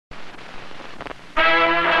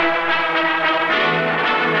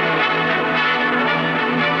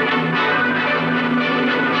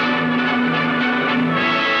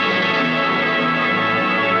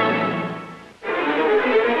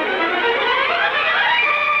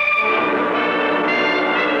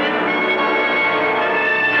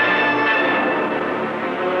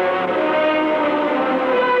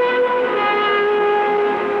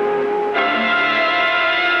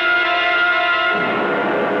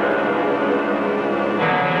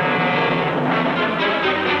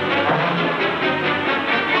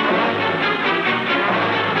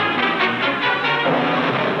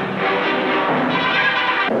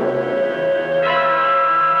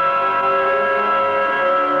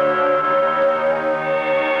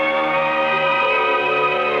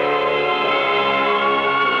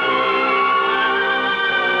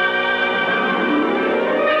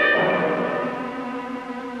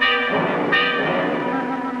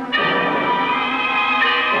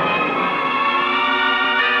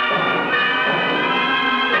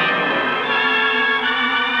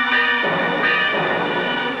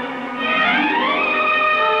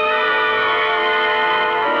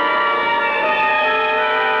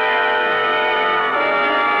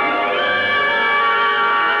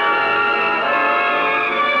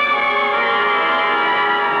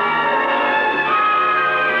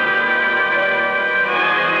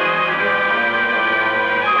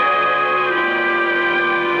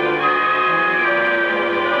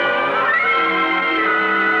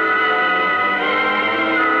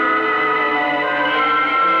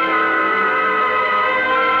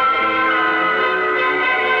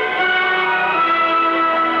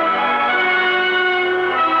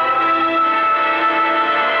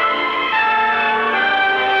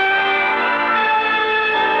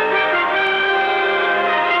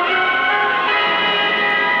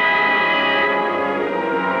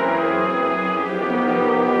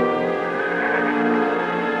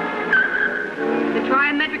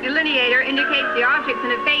indicates the object's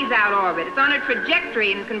in a phase-out orbit. It's on a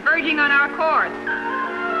trajectory and converging on our course.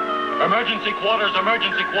 Emergency quarters,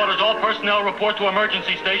 all personnel report to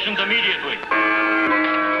emergency stations immediately.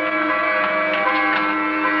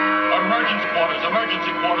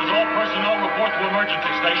 Emergency quarters, all personnel report to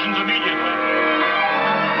emergency stations immediately.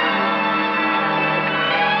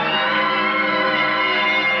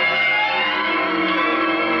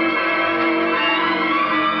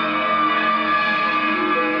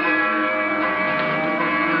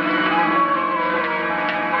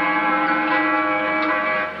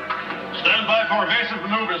 Stand by for evasive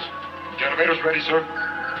maneuvers. Generators ready, sir.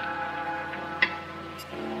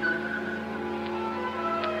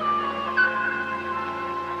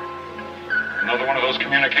 Another one of those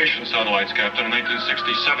communication satellites, Captain, a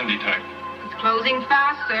 1960-70 type. It's closing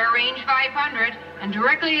fast, sir. Range 500, and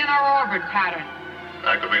directly in our orbit pattern.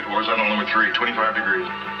 Activate horizontal number 3, 25 degrees.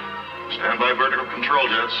 Stand by vertical control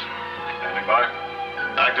jets. Standing by.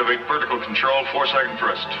 Activate vertical control, 4-second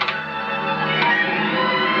thrust.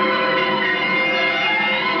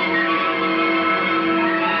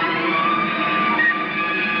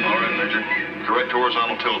 All right, Major. Correct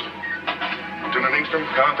horizontal tilt. Lieutenant Inkster,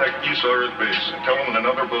 contact East Base. Tell them that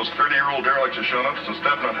another of those 30-year-old derelicts has shown up. It's a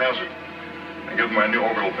step not hazard. And give them my new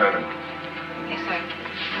orbital pattern. Yes, sir.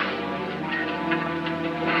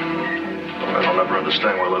 I'll never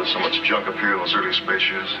understand why there's so much junk up here in those early space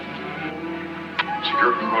years.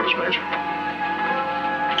 Secure from quarters, Major.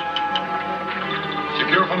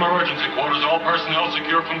 Secure from emergency quarters, all personnel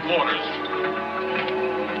secure from quarters.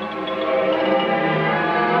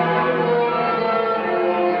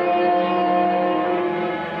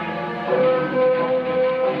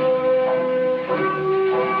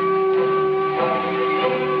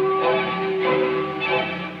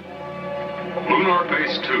 Lunar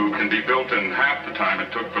Base 2 can be built in half the time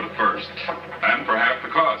it took for the first, and for half the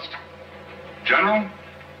cost. General,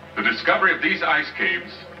 the discovery of these ice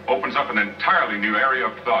caves opens up an entirely new area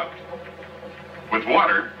of thought. With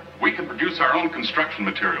water, we can produce our own construction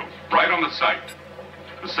materials right on the site.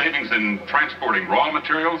 The savings in transporting raw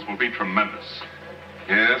materials will be tremendous.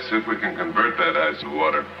 Yes, if we can convert that ice to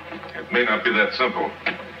water. It may not be that simple.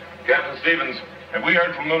 Captain Stevens, have we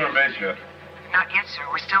heard from Lunar Base yet? Not yet, sir.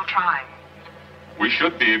 We're still trying. We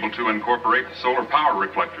should be able to incorporate solar power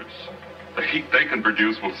reflectors. The heat they can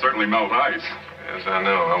produce will certainly melt ice. Yes, I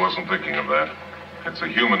know. I wasn't thinking of that. It's a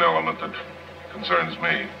human element that concerns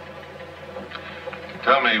me.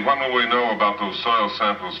 Tell me, when will we know about those soil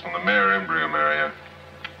samples from the Mare Imbrium area?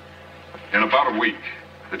 In about a week.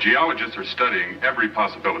 The geologists are studying every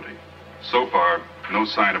possibility. So far, no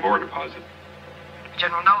sign of ore deposit.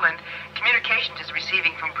 General Nolan, communications is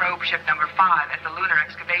receiving from probe ship number 5 at the lunar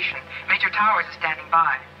excavation. Major Towers is standing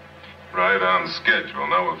by. Right on schedule.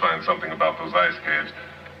 Now we'll find something about those ice caves.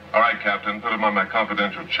 All right, Captain, put them on my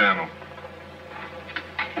confidential channel.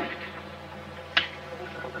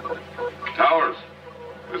 Towers,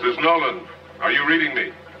 this is Nolan. Are you reading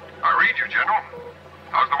me? I read you, General.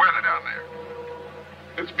 How's the weather down there?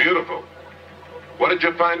 It's beautiful. What did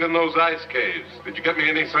you find in those ice caves? Did you get me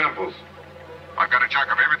any samples? I've got a chunk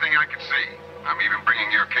of everything I can see. I'm even bringing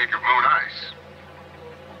you a cake of moon ice.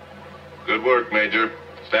 Good work, Major.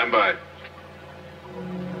 Stand by.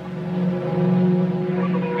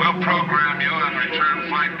 We'll program you and return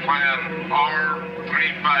flight plan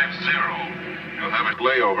R350. You'll have a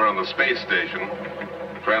layover on the space station.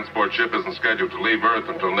 The transport ship isn't scheduled to leave Earth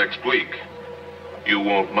until next week. You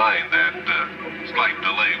won't mind that slight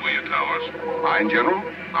delay, will you, Towers? Mind, General?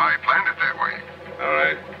 I planned it that way. All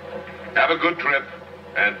right. Have a good trip,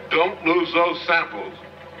 and don't lose those samples.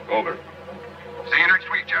 Over. See you next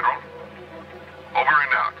week, General. Over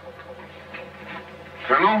and out.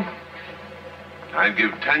 Colonel, I'd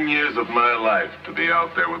give 10 years of my life to be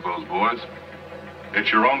out there with those boys.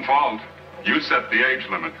 It's your own fault. You set the age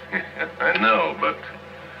limit. I know, but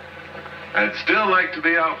I'd still like to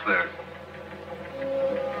be out there.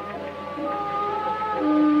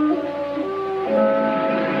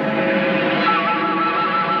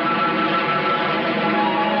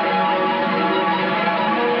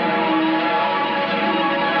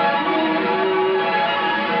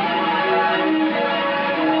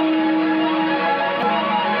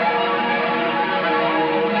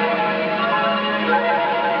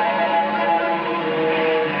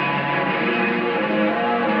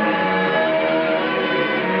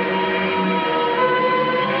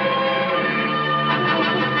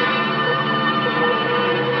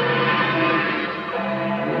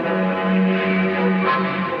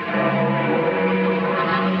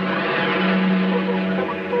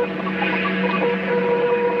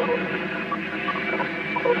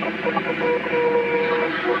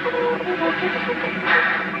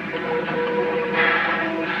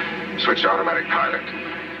 Switch to automatic pilot.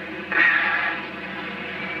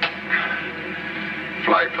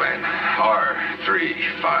 Flight plan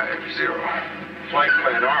R350. Flight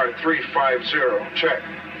plan R350. Check.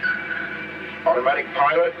 Automatic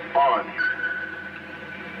pilot on.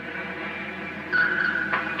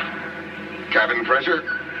 Cabin pressure?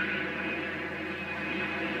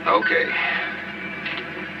 Okay.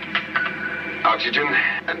 Oxygen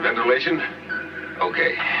and ventilation?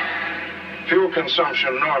 Okay. Fuel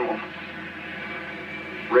consumption normal.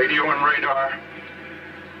 Radio and radar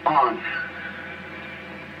on.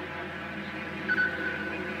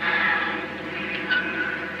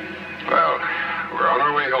 Well, we're on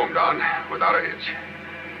our way home, Don, without a hitch.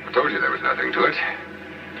 I told you there was nothing to it.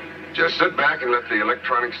 Just sit back and let the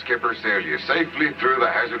electronic skipper sail you safely through the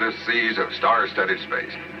hazardous seas of star-studded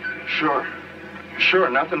space. Sure. Sure,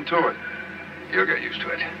 nothing to it. You'll get used to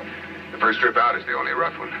it. The first trip out is the only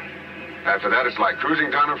rough one. After that, it's like cruising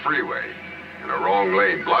down a freeway in a wrong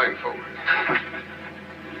lane, blindfolded.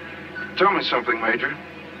 Tell me something, Major.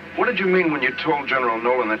 What did you mean when you told General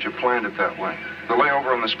Nolan that you planned it that way? The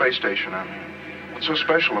layover on the space station, I mean. What's so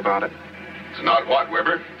special about it? It's not what,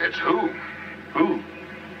 Weber. It's who. Who?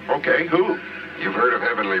 Okay, who? You've heard of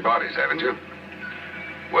heavenly bodies, haven't you?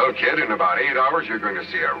 Well, kid, in about 8 hours, you're going to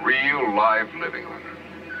see a real, live, living one.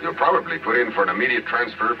 You'll probably put in for an immediate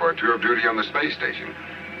transfer for a tour of duty on the space station.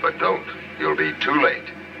 But don't. You'll be too late.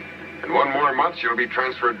 In 1 more month, you'll be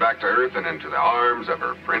transferred back to Earth and into the arms of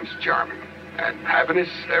her Prince Charming. And happiness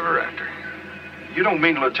ever after. You don't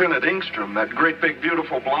mean Lieutenant Ingstrom, that great big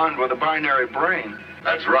beautiful blonde with a binary brain.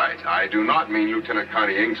 That's right. I do not mean Lieutenant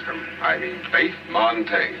Connie Ingstrom. I mean Faith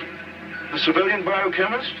Montaigne. The civilian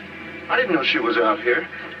biochemist? I didn't know she was out here.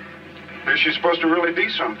 Is she supposed to really be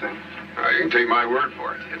something? You can take my word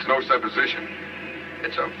for it. It's no supposition.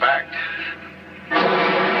 It's a fact.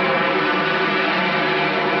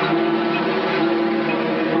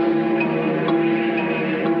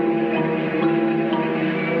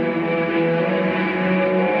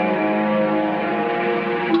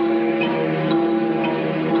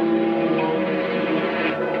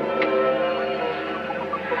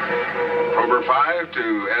 Prober 5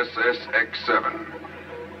 to SSX-7.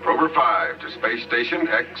 Prober 5 to Space Station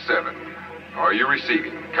X-7. Are you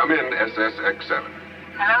receiving? Come in, SSX-7.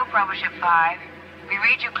 Hello, Prober Ship 5. We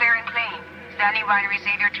read you clear and clean. Standing by to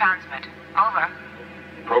receive your transmit. Over.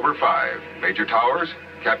 Prober 5, Major Towers,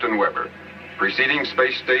 Captain Weber. Preceding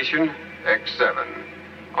Space Station X-7.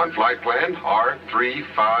 On flight plan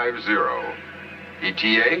R350.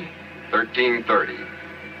 ETA 1330.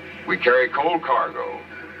 We carry coal cargo.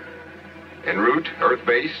 En route, Earth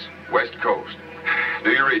Base, West Coast. Do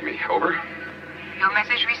you read me? Over. Your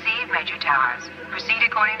message received, Major Towers. Proceed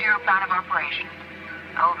according to your plan of operation.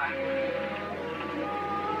 Over.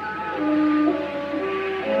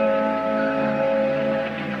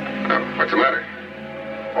 Oh, what's the matter?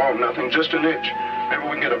 Oh, nothing. Just an itch. Maybe we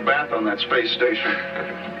can get a bath on that space station.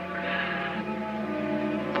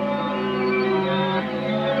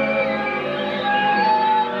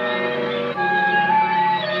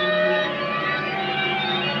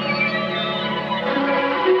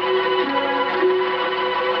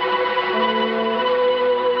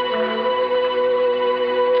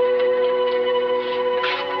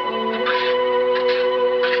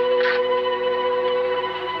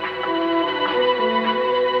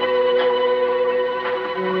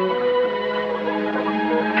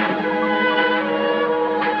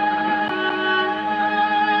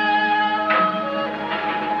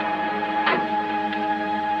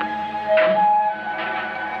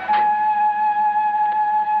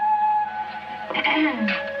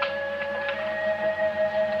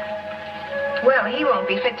 Well, he won't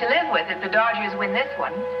be fit to live with if the Dodgers win this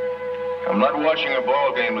one. I'm not watching a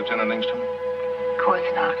ball game, Lieutenant Ingstrom. Of course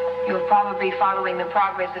not. You're probably following the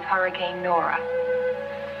progress of Hurricane Nora.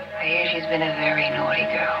 I hear she's been a very naughty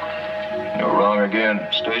girl. You're wrong again.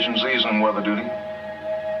 Station Z's on weather duty.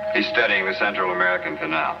 He's studying the Central American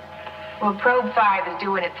Canal. Well, Probe 5 is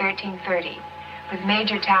due in at 1330 with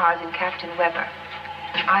Major Towers and Captain Weber.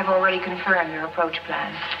 I've already confirmed their approach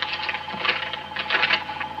plan.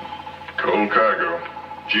 Coal cargo.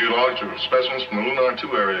 Geological specimens from the Lunar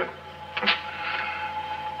 2 area.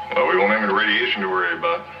 Well, we won't have any radiation to worry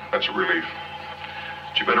about. That's a relief.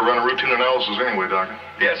 But you better run a routine analysis anyway, Doctor.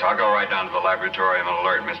 Yes, I'll go right down to the laboratory and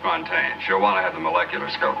alert Miss Montaigne. She'll want to have the molecular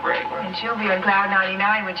scope ready. And she'll be on cloud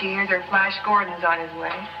 99 when she hears her Flash Gordon's on his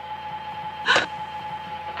way.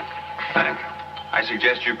 Hank, I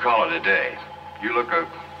suggest you call it a day. You look a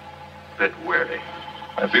bit weary.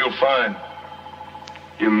 I feel fine.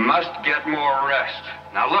 You must get more rest.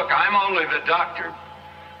 Now, look, I'm only the doctor.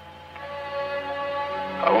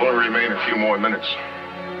 I'll only remain a few more minutes.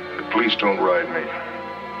 But please don't ride me.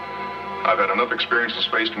 I've had enough experience in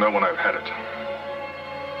space to know when I've had it.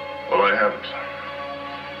 Well, I haven't.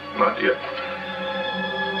 Not yet.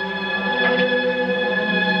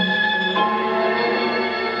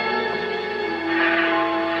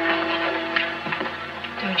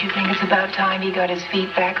 Don't you think it's about time he got his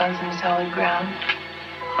feet back on some solid ground?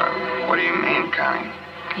 What do you mean, Connie?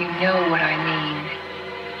 You know what I mean.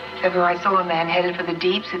 If ever I saw a man headed for the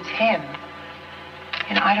deeps, it's him.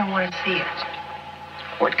 And I don't want to see it.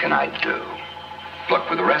 What can I do? Look,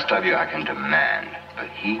 with the rest of you, I can demand. But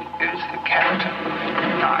he is the captain.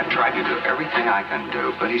 Now, I've tried to do everything I can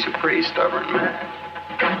do, but he's a pretty stubborn man.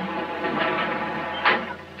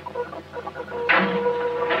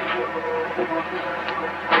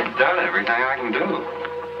 I've done everything I can do.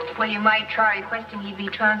 Well, you might try requesting he be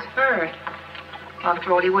transferred.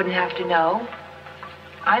 After all, he wouldn't have to know.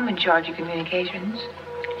 I'm in charge of communications.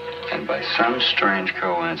 And by some strange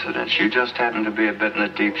coincidence, you just happen to be a bit in the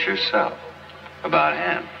deeps yourself. About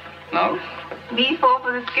him. No? Me fall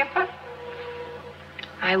for the skipper?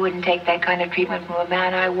 I wouldn't take that kind of treatment from a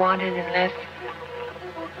man I wanted unless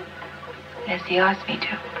he asked me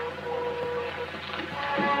to.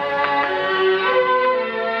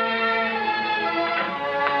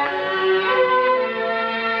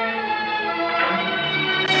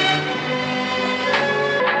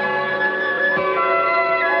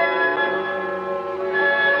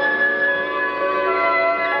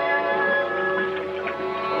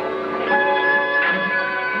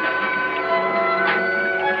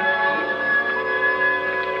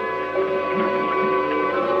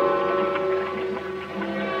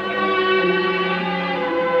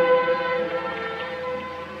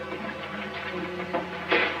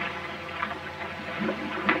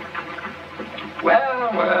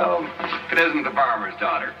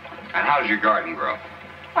 How's your garden grow?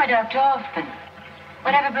 Why, Dr. Hoffman,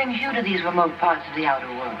 whatever brings you to these remote parts of the outer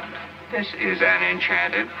world? This is an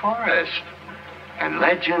enchanted forest. And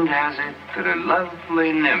legend has it that a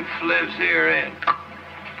lovely nymph lives herein.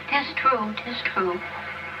 'Tis true, 'tis true.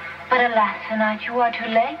 But alas, Sir Knight, you are too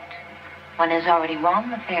late. One has already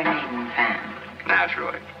won the fair maiden fan.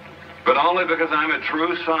 Naturally. But only because I'm a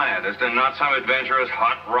true scientist and not some adventurous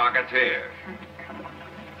hot rocketeer.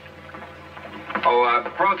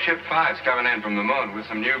 Oh, probe ship 5's coming in from the moon with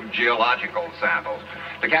some new geological samples.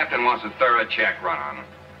 The captain wants a thorough check run on them.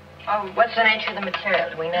 Oh, what's the nature of the material?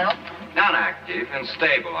 Do we know? Non-active and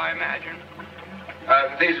stable, I imagine.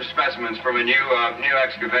 These are specimens from a new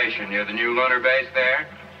excavation near the new lunar base there.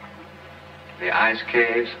 The ice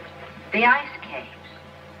caves. The ice caves?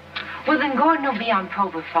 Well, then Gordon will be on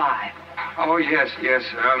Prober 5. Oh, yes.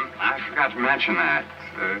 I forgot to mention that.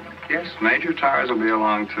 Yes, Major Towers will be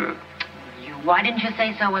along, too. Why didn't you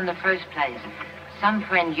say so in the first place? Some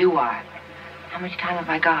friend you are. How much time have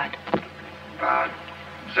I got? About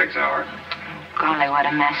 6 hours. Oh, golly, what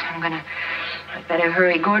a mess. I'd better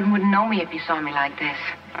hurry. Gordon wouldn't know me if he saw me like this.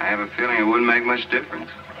 I have a feeling it wouldn't make much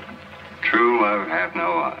difference. True love hath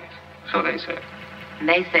no eyes. So they say.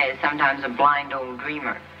 They say sometimes a blind old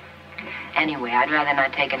dreamer. Anyway, I'd rather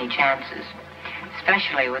not take any chances.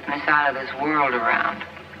 Especially with Miss out of this world around.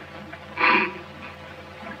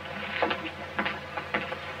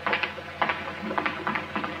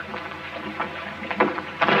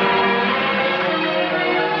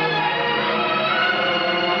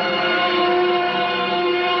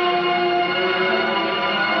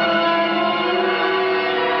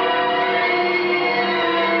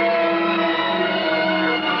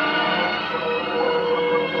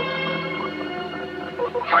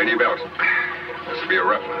 Tighten your belt. This will be a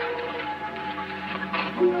rough one.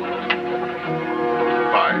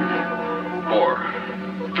 5,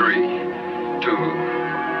 4, 3, 2,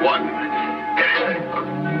 1.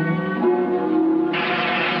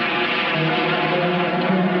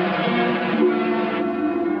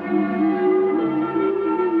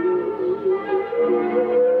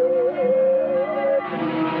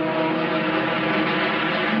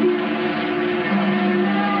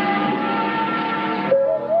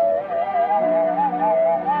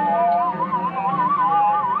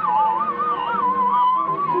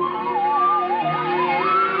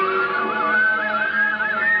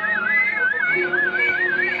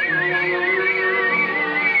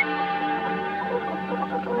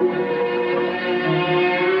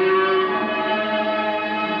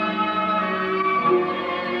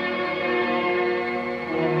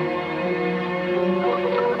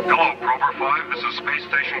 Hello, Prober 5. This is Space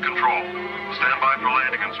Station Control. Stand by for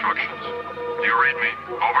landing instructions. instructions. Do you read me?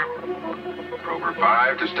 Over. Prober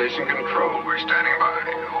 5 to station control. We're standing by.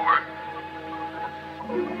 Over.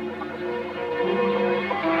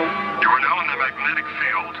 You are now in the magnetic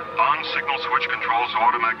field. On signal switch controls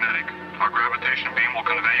automagnetic. Our gravitation beam will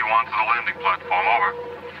convey you onto the landing platform. Over.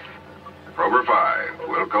 Prober 5.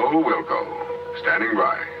 Wilco. Standing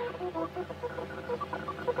by.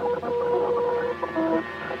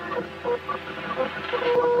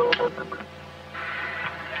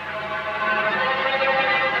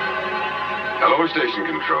 Hello, station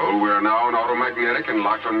control. We are now on automagnetic and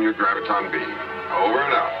locked on your graviton beam. Over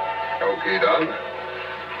and out. Okay, done.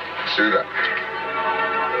 Suit up.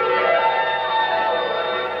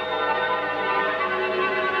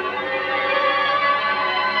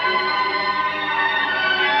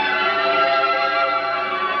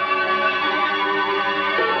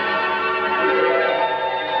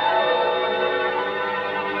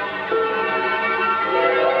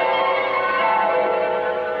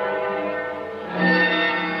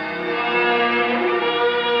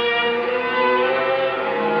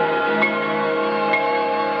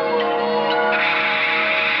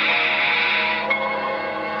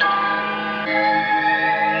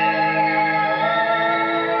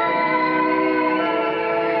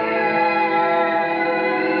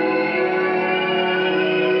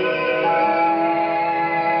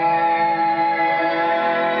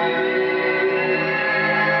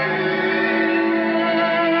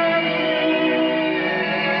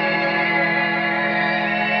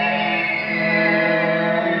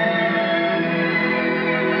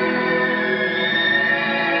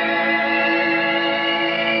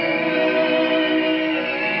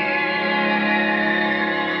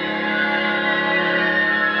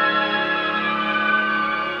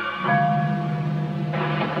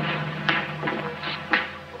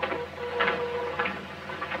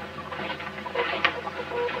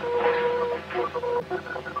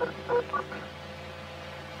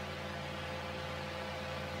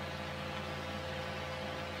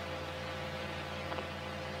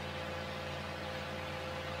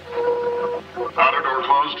 Outer door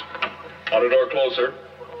closed. Outer door closed, sir.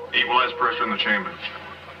 Equalize pressure in the chamber.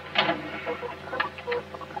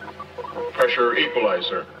 Pressure equalized,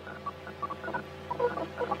 sir.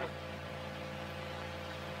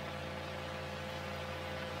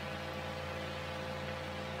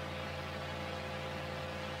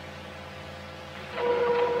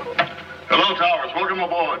 Hello, Towers. Welcome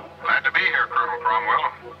aboard. Glad to be here, Colonel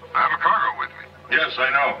Cromwell. I have a cargo with me. Yes, I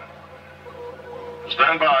know.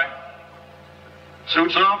 Stand by.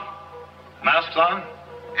 Suits off? Masks on?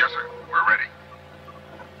 Yes, sir. We're ready.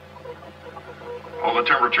 Hold the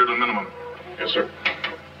temperature to the minimum. Yes, sir.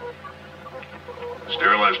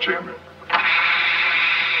 Sterilized chamber.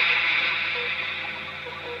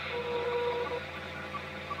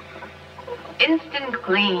 Instant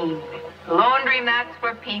clean. Laundry mats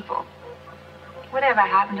for people. Whatever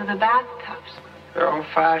happened to the bathtubs? They're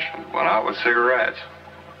old-fashioned. Went out with cigarettes.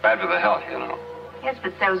 Bad for the health, you know. Yes,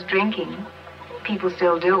 but so's drinking. People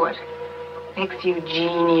still do it. Next few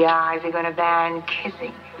genie eyes are gonna ban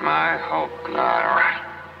kissing. I hope not.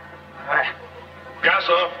 Gas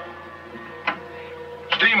off.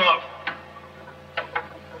 Steam off.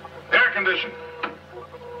 Air condition.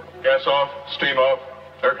 Gas off, steam off,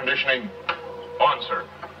 air conditioning on, sir.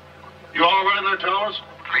 You all right there, Towers?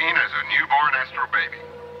 Clean as a newborn Astro baby.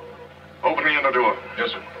 Open the inner door. Yes,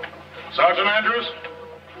 sir. Sergeant Andrews?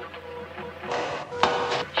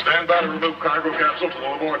 Stand by to remove cargo capsule to the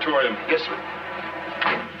laboratorium. Yes, sir.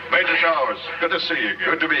 Major Towers, good to see you again.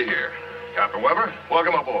 Good to be here. Captain Weber,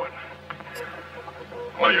 welcome aboard.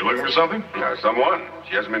 Well, you looking for something? Someone.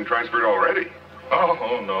 She hasn't been transferred already.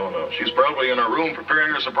 Oh, no. She's probably in her room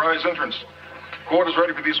preparing her surprise entrance. Quarters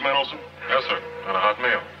ready for these men, Olson? Yes, sir. And a hot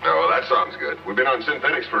meal. Oh, that sounds good. We've been on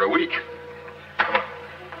synthetics for a week.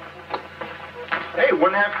 Hey,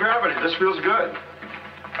 1/2 gravity. This feels good.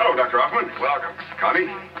 Hello, Dr. Hoffman. Welcome. Connie?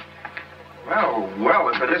 Well,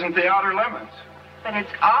 if it isn't the outer limits. But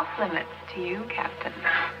it's off limits to you, Captain.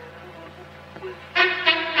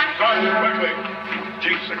 Sergeant, quickly.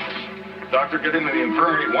 G signals. Doctor, get into the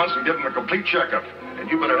infirmary at once and give him a complete checkup. And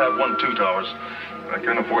you better have one, too, Towers. I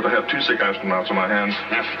can't afford to have 2 sick astronauts on my hands.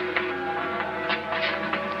 Yes.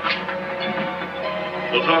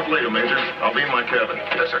 We'll talk later, Major. I'll be in my cabin.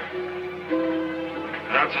 Yes, sir.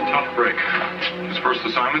 That's a tough break. His first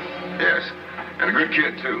assignment? Yes. And a good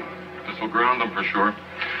kid, too. This will ground him for sure.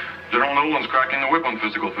 General Nolan's cracking the whip on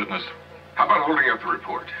physical fitness. How about holding up the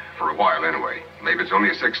report? For a while, anyway. Maybe it's only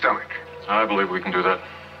a sick stomach. I believe we can do that.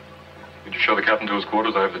 Could you show the captain to his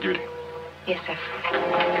quarters? I have the duty. Yes, sir.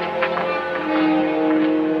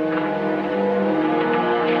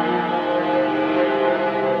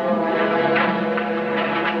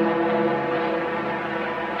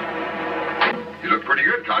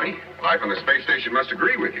 station must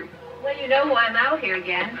agree with you. Well, you know why I'm out here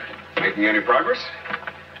again. Making any progress?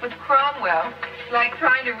 With Cromwell. It's like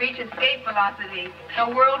trying to reach escape velocity. A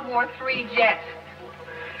World War III jet.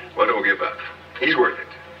 Well, don't give up. He's worth it.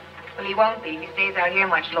 Well, he won't be if he stays out here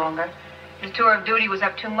much longer. His tour of duty was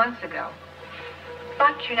up 2 months ago.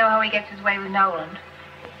 But you know how he gets his way with Nolan.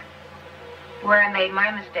 Where I made my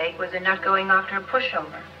mistake was in not going after a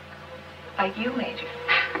pushover. Like you, Major.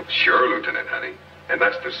 Sure, Lieutenant, honey. And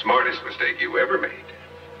that's the smartest mistake you ever made.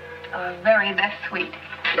 That's sweet.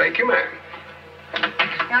 Thank you, ma'am.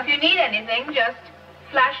 Now, if you need anything, just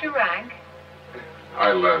flash your rank.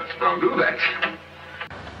 I'll do that.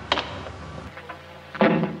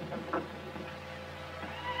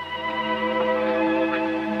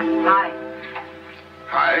 Hi.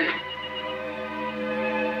 Hi.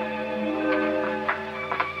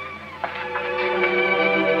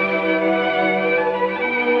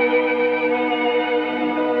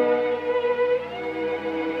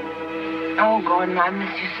 Oh, Gordon, I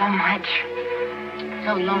miss you so much.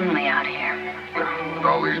 So lonely out here. With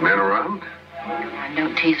all these men around?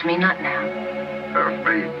 Don't tease me, not now.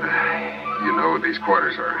 Faith, you know these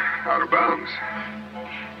quarters are out of bounds.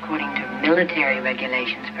 According to military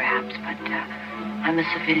regulations, perhaps, but I'm a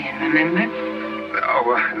civilian, remember?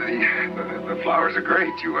 Oh, the flowers are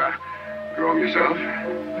great. You grow them yourself?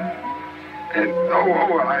 And,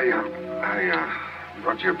 I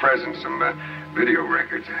brought you a present, some video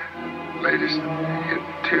records. Latest hit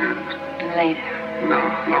tunes. Later. No.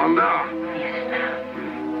 Yes,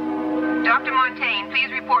 now. Dr. Montaigne,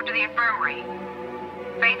 please report to the infirmary.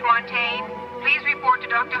 Faith Montaigne, please report to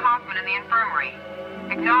Dr. Hoffman in the infirmary.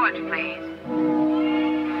 Acknowledge, please.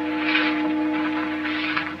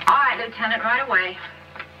 All right, Lieutenant, right away.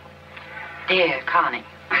 Dear Connie.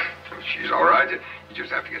 She's all right. You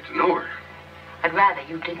just have to get to know her. I'd rather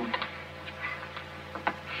you didn't.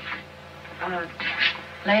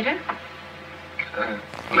 Later?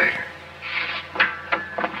 Later.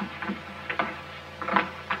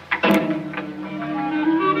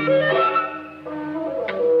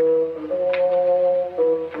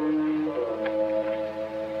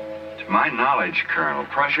 To my knowledge, Colonel,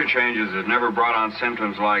 pressure changes have never brought on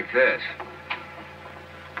symptoms like this.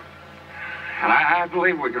 And I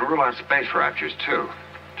believe we can rule out space raptures, too.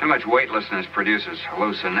 Too much weightlessness produces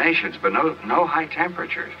hallucinations, but no high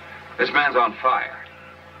temperatures. This man's on fire.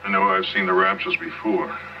 I know I've seen the raptures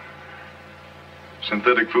before.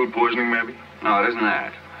 Synthetic food poisoning, maybe? No, it isn't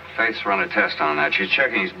that. Faith's run a test on that. She's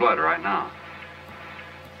checking his blood right now.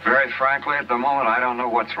 Very frankly, at the moment, I don't know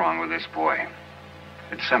what's wrong with this boy.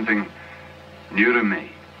 It's something new to me.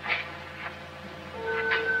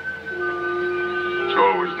 It's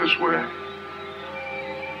always this way.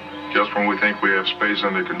 Just when we think we have space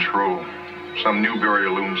under control, some new barrier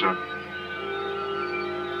looms up.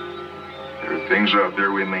 There are things out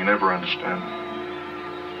there we may never understand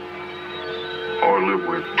or live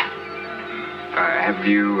with. Have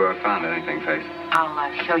you found anything, Faith?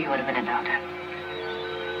 I'll show you in a minute, Doctor.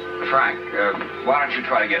 Frank, why don't you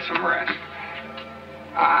try to get some rest?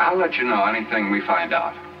 I'll let you know anything we find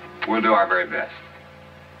out. We'll do our very best.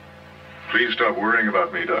 Please stop worrying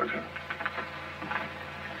about me, Doctor.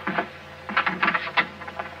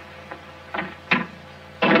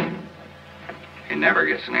 He never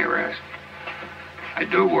gets any rest. I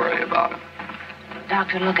do worry about him.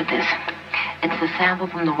 Doctor, look at this. It's the sample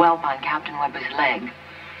from the whelp on Captain Weber's leg.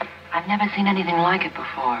 I've never seen anything like it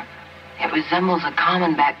before. It resembles a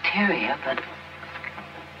common bacteria, but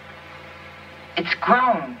it's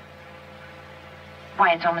grown.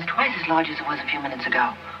 Why, it's almost twice as large as it was a few minutes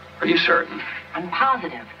ago. Are you certain? I'm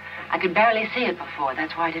positive. I could barely see it before.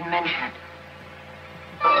 That's why I didn't mention it.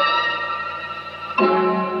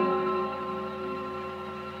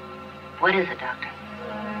 What is it, Doctor?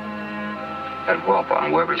 That whelp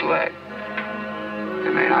on Weber's leg.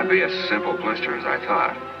 It may not be as simple blister as I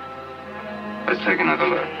thought. Let's take another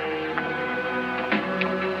look.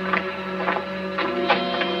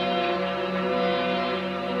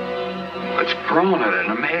 It's grown at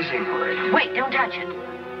an amazing rate. Wait, don't touch it.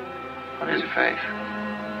 What is it, Faith?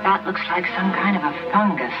 That looks like some kind of a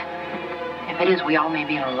fungus. If it is, we all may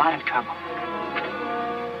be in a lot of trouble.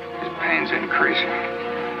 His pain's increasing.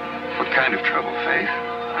 What kind of trouble, Faith?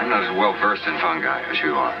 I'm not as well versed in fungi as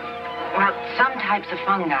you are. Well, some types of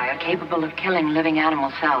fungi are capable of killing living animal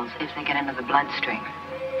cells if they get into the bloodstream.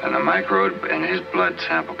 And the microbe in his blood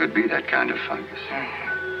sample could be that kind of fungus.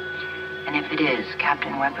 And if it is,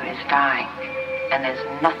 Captain Weber is dying. And there's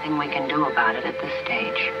nothing we can do about it at this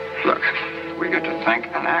stage. Look, we got to think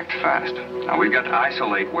and act fast. Now, we've got to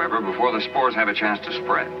isolate Weber before the spores have a chance to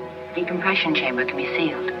spread. Decompression chamber can be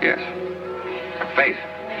sealed. Yes. Faith,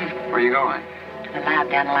 where are you going? in the lab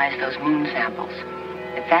to analyze those moon samples.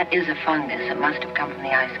 If that is a fungus, it must have come from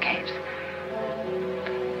the ice caves.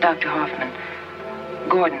 Dr. Hoffman,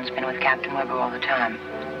 Gordon's been with Captain Weber all the time.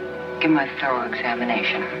 Give him a thorough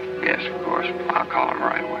examination. Yes, of course. I'll call him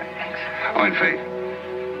right away. Thanks. Oh, and Faith,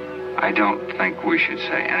 I don't think we should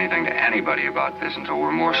say anything to anybody about this until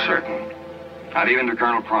we're more certain. Not even to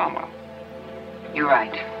Colonel Cromwell. You're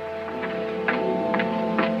right.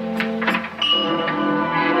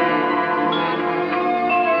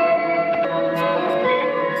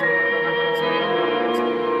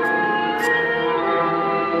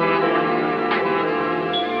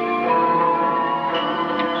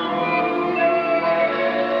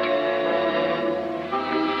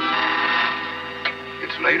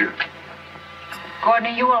 Later. Gordon,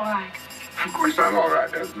 are you all right? Of course I'm all right.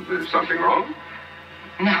 There's something wrong?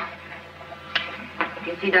 No. Did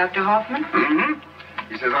you see Dr. Hoffman?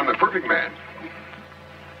 Mm-hmm. He says I'm the perfect man.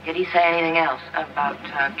 Did he say anything else about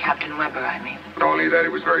Captain Weber, I mean? Only that he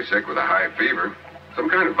was very sick with a high fever. Some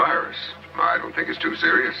kind of virus. I don't think it's too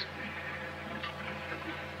serious.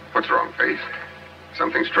 What's wrong, Faith?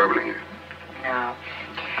 Something's troubling you? No.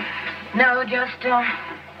 No, just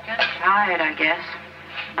tired, I guess.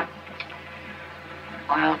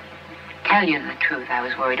 Well, tell you the truth, I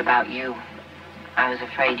was worried about you. I was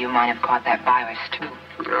afraid you might have caught that virus, too.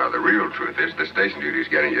 No, the real truth is the station duty's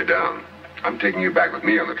getting you down. I'm taking you back with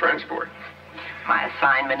me on the transport. My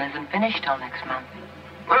assignment isn't finished till next month.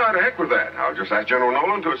 Well, to heck with that. I'll just ask General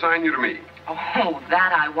Nolan to assign you to me. Oh,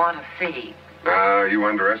 that I want to see. You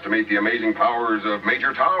underestimate the amazing powers of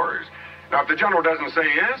Major Towers. Now, if the General doesn't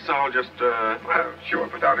say yes, I'll just, show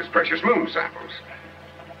up without his precious moon samples.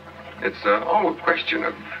 It's all a question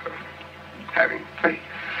of having faith.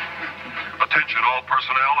 Attention all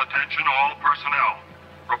personnel, attention all personnel.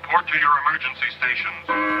 Report to your emergency stations.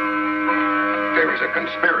 There is a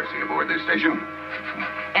conspiracy aboard this station.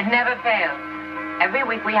 It never fails. Every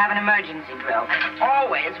week we have an emergency drill.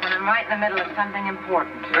 Always when I'm right in the middle of something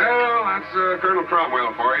important. Well, that's Colonel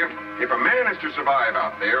Cromwell for you. If a man is to survive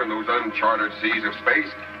out there in those uncharted seas of space,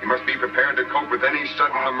 he must be prepared to cope with any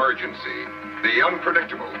sudden emergency. The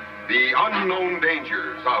unpredictable, the unknown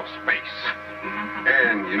dangers of space.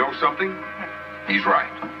 And you know something? He's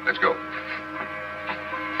right. Let's go.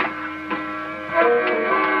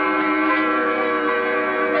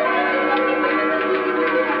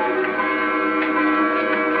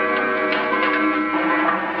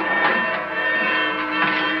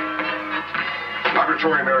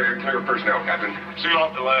 Laboratorium area clear of personnel, Captain. Seal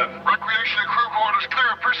off the lab. Recreation and crew quarters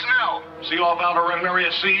clear of personnel. Seal off outer rim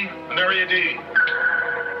area C and area D.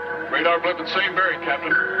 Radar blip at St. Barry,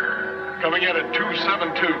 Captain. Coming in at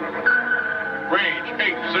 272. Range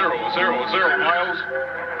 8000 miles.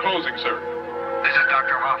 Closing, sir. This is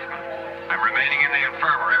Dr. Hoffman. I'm remaining in the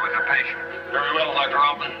infirmary with the patient. Very well, Dr.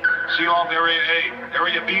 Hoffman. Seal off area A.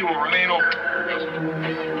 Area B will remain open. Yes, sir.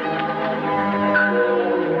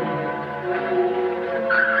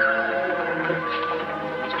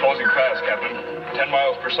 Closing fast, Captain. 10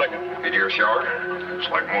 miles per second. Need your shower? It's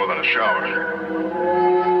like more than a shower.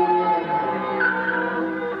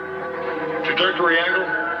 Trajectory angle?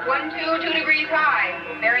 122 degrees high.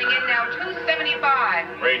 Bearing in now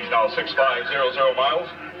 275. Range now 6500 miles.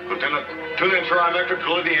 Lieutenant, tune in trimetric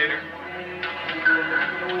delineator.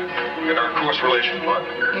 Get our course relation plot.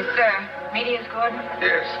 Yes, sir. Medius, Gordon?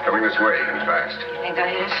 Yes, coming this way and fast. Think I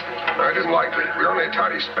hit it? No, it isn't likely. We're only a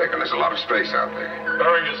tiny speck, and there's a lot of space out there.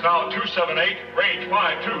 Bearing is now 278. Range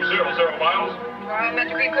 5200 miles.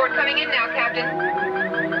 Trimetric report coming in now, Captain.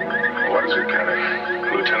 What is it, Kenny?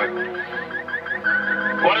 Lieutenant.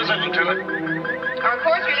 What is it, Lieutenant? Our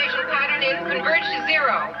course relation pattern is converge to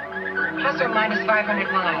 0. Plus or minus 500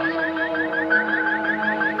 miles.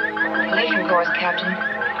 Collision course, Captain.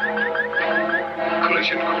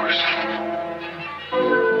 Collision course.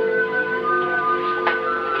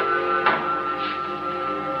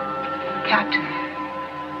 Captain,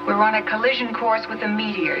 we're on a collision course with the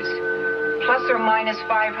meteors. Plus or minus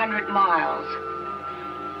 500 miles.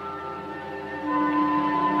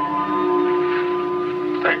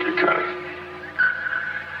 Thank you, Connie.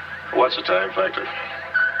 What's the time factor?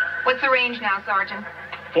 What's the range now, Sergeant?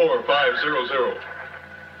 4500.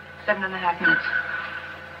 7.5 minutes.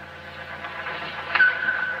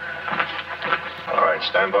 All right,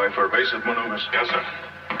 stand by for evasive maneuvers. Yes, sir.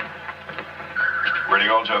 Ready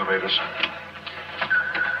all elevators.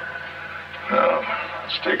 Now,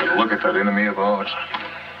 let's take a look at that enemy of ours.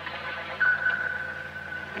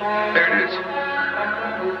 There it is.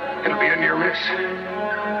 It'll be a near miss.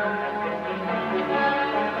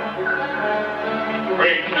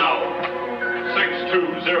 Range now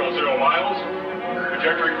 6200 miles.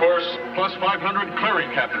 Trajectory course. Plus 500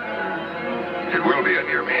 clearing, Captain. It will be a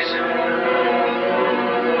near miss.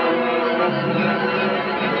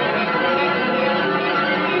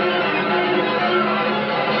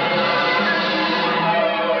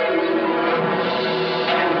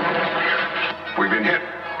 We've been hit.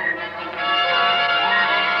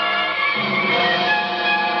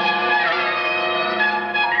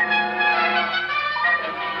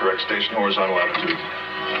 Correct station horizontal altitude.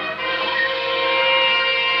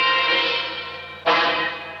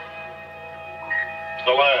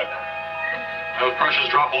 The lab. Those pressures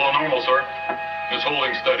drop below normal, sir. It's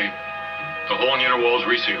holding steady. The whole unit wall is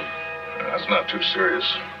resealed. That's not too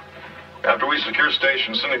serious. After we secure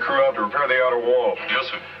station, send a crew out to repair the outer wall. Yes,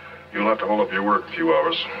 sir. You'll have to hold up your work a few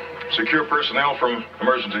hours. Secure personnel from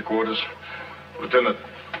emergency quarters. Lieutenant,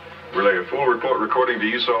 relay a full report recording to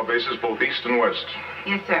ESOL bases both east and west.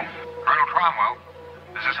 Yes, sir. Colonel Cromwell,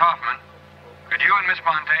 this is Hoffman. Could you and Miss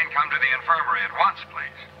Montaigne come to the infirmary at once,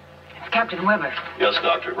 please? It's Captain Weber. Yes,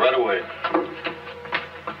 Doctor. Right away.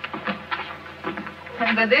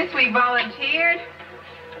 And for this we volunteered.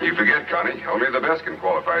 You forget, Connie. Only the best can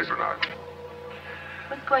qualify as or not.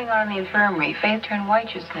 What's going on in the infirmary? Faith turned white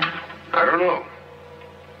just now. I don't know.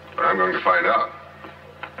 But I'm going to find out.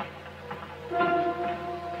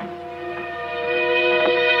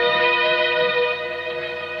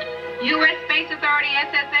 U.S. Space Authority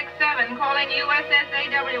SSX-7 calling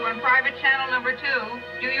USSAW on private channel number 2.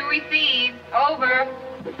 Do you receive? Over.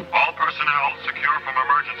 All personnel secure from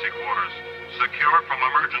emergency quarters. Secure from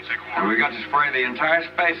emergency And quarters. we got to spray the entire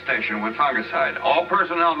space station with fungicide. All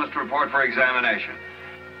personnel must report for examination.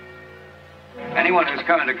 Anyone who's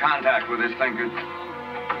come into contact with this thing could...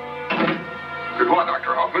 Good what,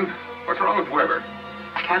 Dr. Hoffman? What's wrong with Weber?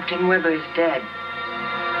 Captain Weber is dead.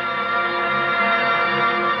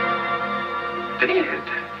 Dead?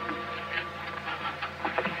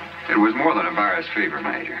 It was more than a virus fever,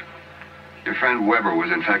 Major. Your friend Weber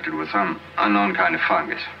was infected with some unknown kind of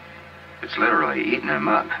fungus. It's literally eaten him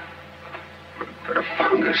up. But a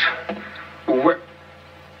fungus? Where?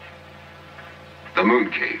 The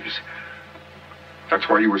moon caves. That's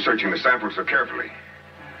why you were searching the samples so carefully.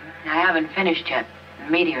 I haven't finished yet. The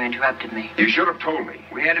meteor interrupted me. You should have told me.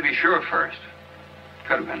 We had to be sure first.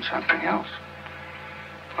 Could have been something else.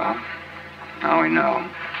 Well, now we know.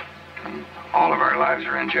 And all of our lives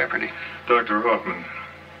are in jeopardy. Dr. Hoffman,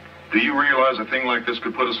 do you realize a thing like this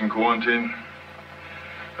could put us in quarantine?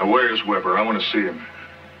 Now, where's Weber? I want to see him.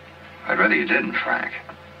 I'd rather you didn't, Frank.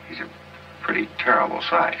 He's a pretty terrible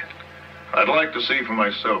sight. I'd like to see for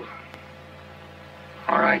myself.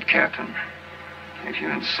 All right, Captain. If you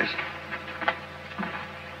insist.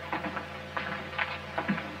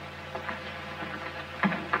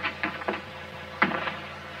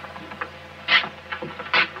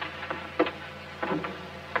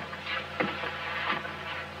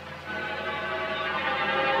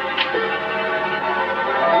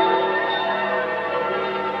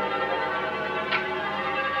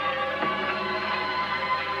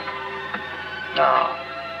 Now,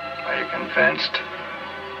 are you convinced?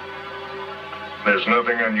 There's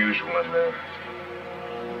nothing unusual in there.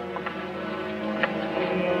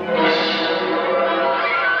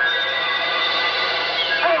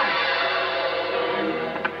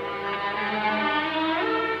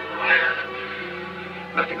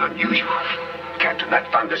 Nothing unusual. Captain,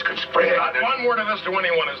 that fungus could spread. Not one word of this to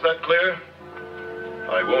anyone, is that clear?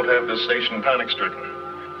 I won't have this station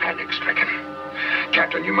panic-stricken. Panic-stricken?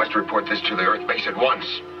 Captain, you must report this to the Earth base at once.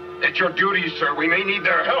 It's your duty, sir. We may need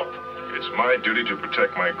their help. It's my duty to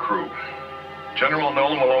protect my crew. General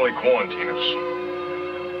Nolan will only quarantine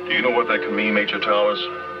us. Do you know what that can mean, Major Towers?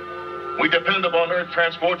 We depend upon Earth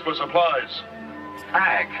transports for supplies.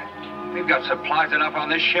 Frank, we've got supplies enough on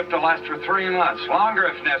this ship to last for 3 months, longer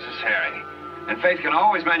if necessary. And Faith can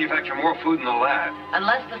always manufacture more food in the lab.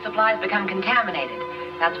 Unless the supplies become contaminated.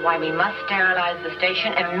 That's why we must sterilize the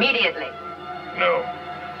station immediately. No.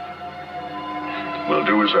 We'll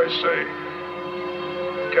do as I say.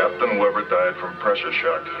 Captain Weber died from pressure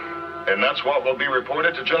shock. And that's what will be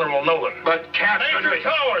reported to General Nolan. But, Captain... Major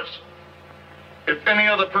Towers! If any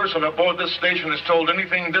other person aboard this station is told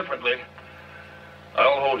anything differently,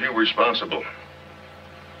 I'll hold you responsible.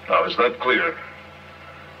 Now, is that clear?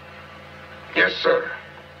 Yes, sir.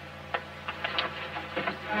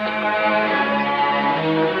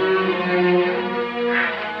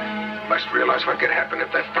 Must realize what could happen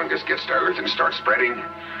if that fungus gets to Earth and starts spreading.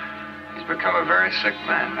 He's become a very sick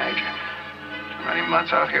man, Major. Too many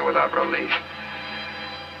months out here without relief.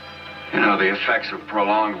 You know the effects of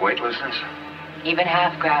prolonged weightlessness? Even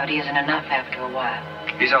half gravity isn't enough after a while.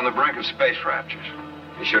 He's on the brink of space raptures.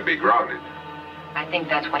 He should be grounded. I think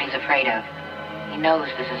that's what he's afraid of. He knows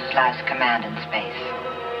this is his last command in space.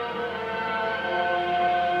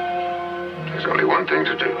 There's only one thing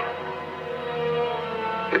to do.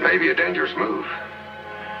 It may be a dangerous move.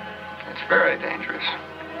 It's very dangerous.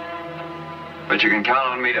 But you can count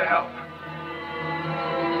on me to help.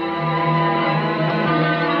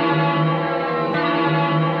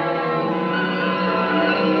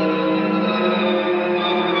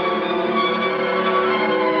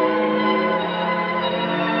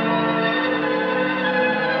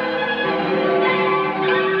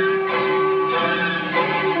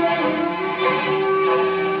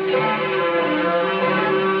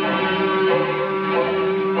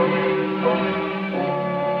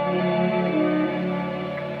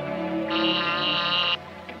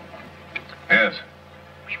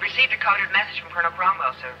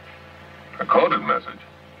 A coded message?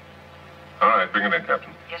 All right, bring it in,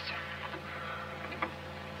 Captain. Yes,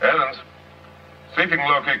 sir. Evans, see if you can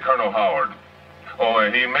locate Colonel Howard. Oh,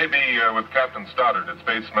 he may be with Captain Stoddard at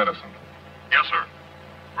Space Medicine. Yes, sir.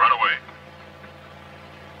 Right away.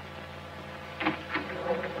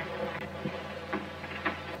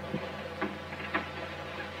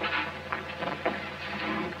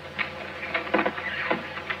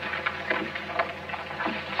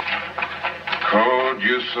 Code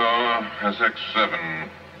you saw SX7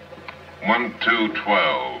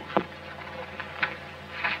 1212.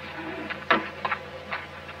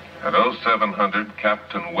 At 0700,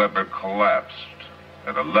 Captain Weber collapsed.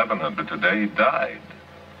 At 1100 today, he died.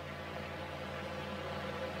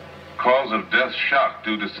 Cause of death shock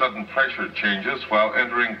due to sudden pressure changes while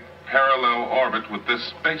entering parallel orbit with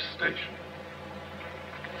this space station.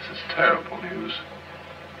 This is terrible news.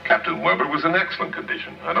 Captain Weber was in excellent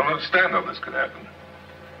condition. I don't understand how this could happen.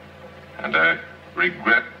 And I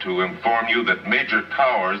regret to inform you that Major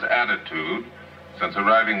Tower's attitude since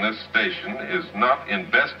arriving this station is not in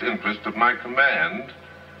best interest of my command,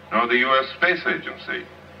 nor the U.S. Space Agency.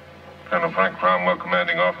 Colonel Frank Cromwell,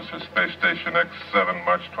 Commanding Officer, Space Station X7,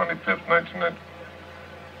 March 25th, 1990.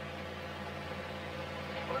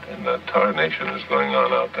 What in the tarnation is going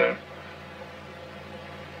on out there?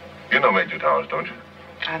 You know Major Towers, don't you?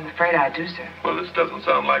 I'm afraid I do, sir. Well, this doesn't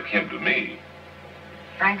sound like him to me.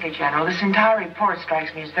 Frankly, General, this entire report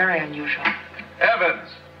strikes me as very unusual.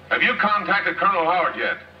 Evans, have you contacted Colonel Howard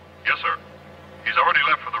yet? Yes, sir. He's already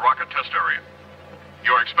left for the rocket test area.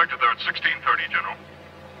 You are expected there at 16:30, General.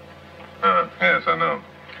 Yes, I know.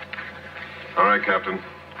 All right, Captain.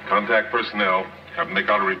 Contact personnel. Have them make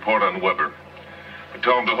out a report on Weber.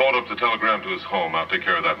 Tell him to hold up the telegram to his home. I'll take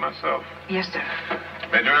care of that myself. Yes, sir.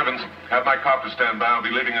 Major Evans, have my copter stand by. I'll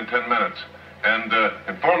be leaving in 10 minutes. And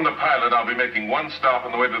inform the pilot I'll be making one stop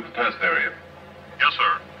on the way to the test area. Yes,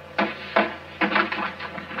 sir.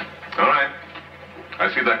 All right. I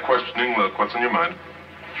see that questioning look. What's on your mind?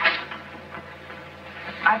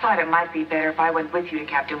 I thought it might be better if I went with you to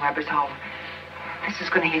Captain Weber's home. This is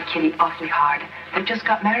going to hit Kitty awfully hard. They just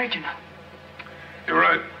got married, you know. You're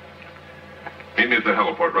right. Meet me at the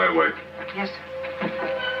heliport right away. Yes, sir.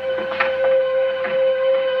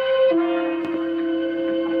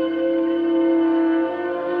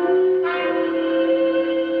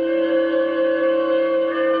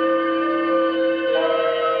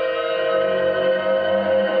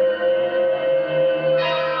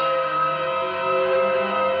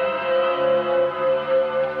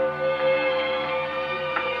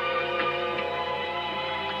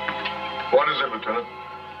 What is it, Lieutenant?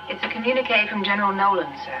 It's a communique from General Nolan,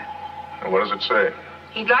 sir. And what does it say?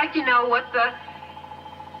 He'd like to know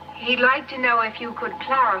if you could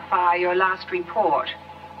clarify your last report.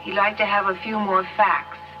 He'd like to have a few more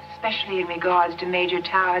facts, especially in regards to Major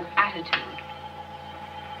Tower's attitude.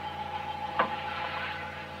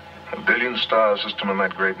 A billion-star system in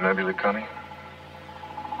that great nebula, Connie.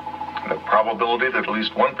 And the probability that at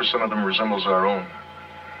least 1% of them resembles our own.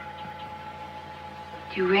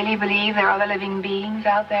 Do you really believe there are other living beings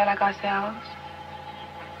out there like ourselves?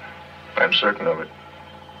 I'm certain of it.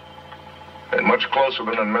 And much closer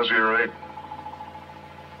than in Messier 8.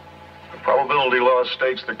 The probability law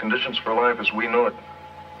states that conditions for life as we know it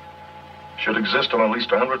should exist on at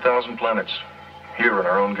least 100,000 planets here in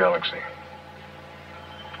our own galaxy.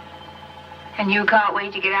 And you can't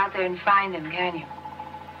wait to get out there and find them, can you?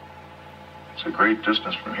 It's a great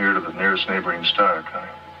distance from here to the nearest neighboring star,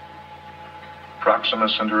 Connie. Proxima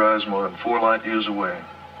Centauri is more than 4 light years away.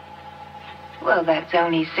 Well, that's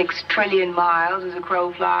only 6 trillion miles as a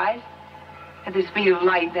crow flies. At the speed of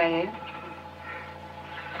light, that is.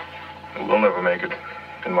 We'll never make it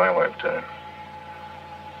in my lifetime.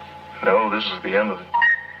 No, this is the end of it.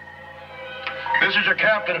 This is your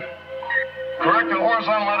captain. Correct the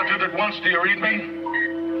horizontal latitude at once. Do you read me?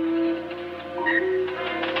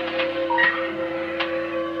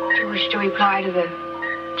 Do you wish to reply to the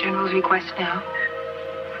General's request now?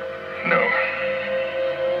 No.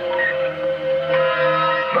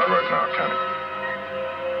 Not right now, Connie.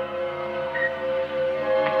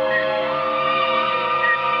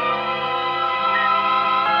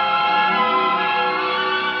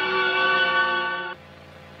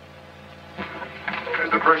 Has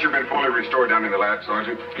the pressure been fully restored down in the lab,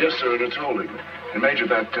 Sergeant? Yes, sir, and it's holding. And Major,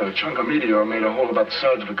 that chunk of meteor made a hole about the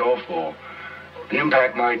size of a golf ball. The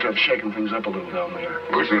impact might have shaken things up a little down there.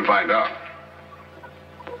 We'll soon find out.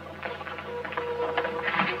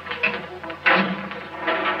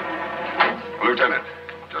 Lieutenant,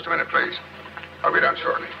 just a minute, please. I'll be down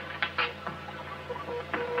shortly.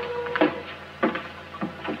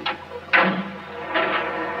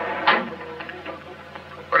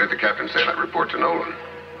 What did the captain say in that report to Nolan?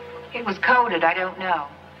 It was coded. I don't know.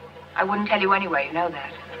 I wouldn't tell you anyway. You know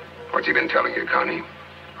that. What's he been telling you, Connie?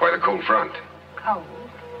 Why the cold front? Cold.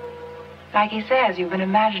 Like he says, you've been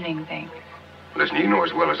imagining things. Listen, you know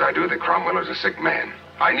as well as I do that Cromwell is a sick man.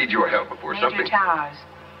 I need your help before Major something... Towers.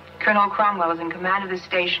 Colonel Cromwell is in command of this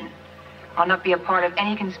station. I'll not be a part of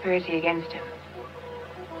any conspiracy against him.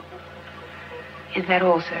 Is that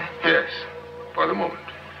all, sir? Yes, for the moment.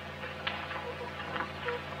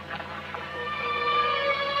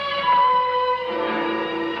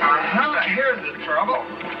 Here's the trouble.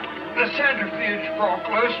 The centrifuge broke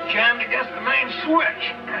loose, jammed against the main switch.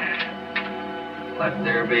 Let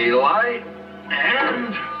there be light,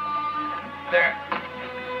 and there.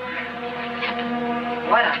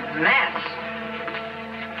 What a mess.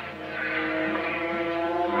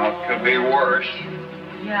 Well, it could be worse.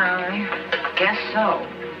 Yeah, I guess so.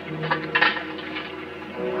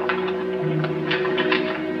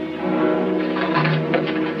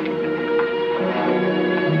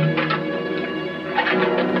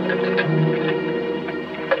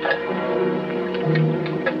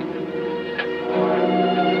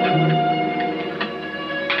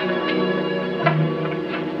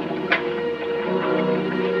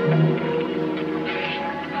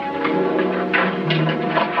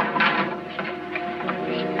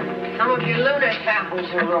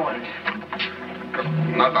 Are ruined.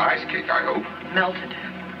 Not the ice cake, I hope. Melted.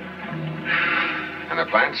 And the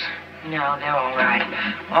plants? No, they're all right.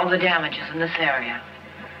 All the damage is in this area.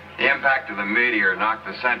 The impact of the meteor knocked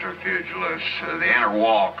the centrifuge loose. The inner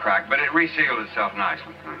wall cracked, but it resealed itself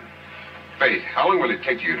nicely. Faith, how long will it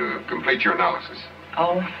take you to complete your analysis?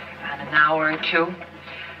 Oh, about an hour or two.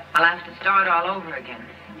 I'll have to start all over again.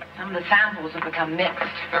 Some of the samples have become mixed.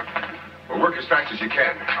 Well, work as fast as you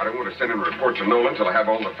can. I don't want to send in a report to Nolan until I have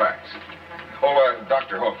all the facts. Oh,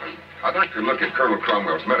 Dr. Hoffman, I'd like to look at Colonel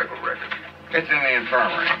Cromwell's medical record. It's in the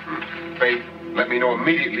infirmary. Faith, let me know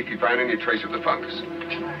immediately if you find any trace of the fungus.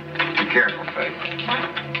 Be careful, Faith.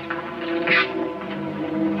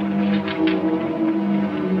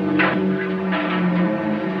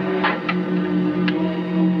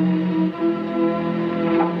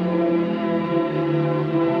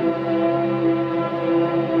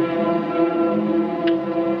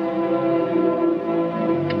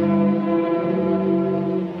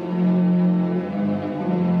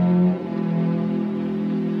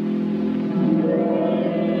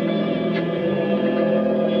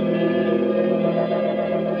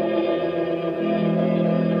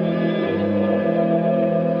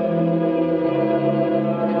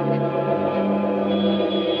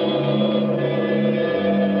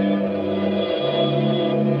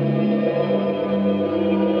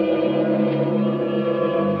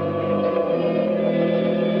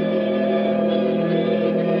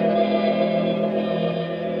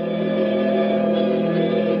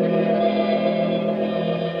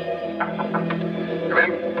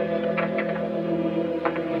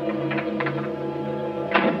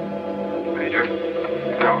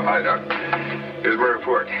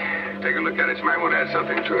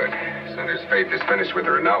 Finished with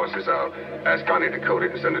her analysis, I'll ask Connie to code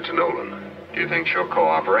it and send it to Nolan. Do you think she'll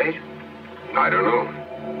cooperate? I don't know.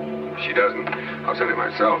 If she doesn't, I'll send it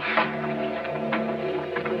myself.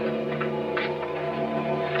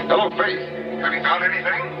 Hello, Faith. Have you found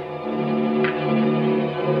anything?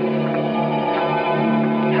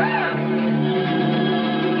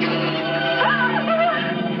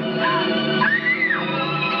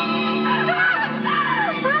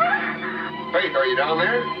 Faith, are you down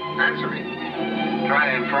there? Answer me.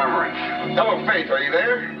 Try the infirmary. Hello, Faith, are you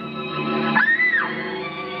there?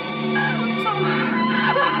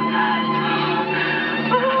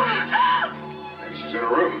 Maybe she's in her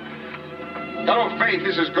room. Hello, Faith,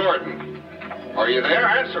 this is Gordon. Are you there?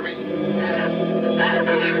 Answer me.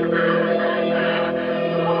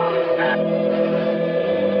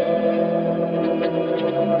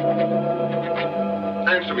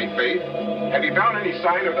 Answer me, Faith. Have you found any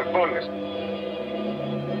sign of the fungus?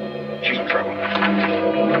 She's in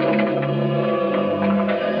trouble.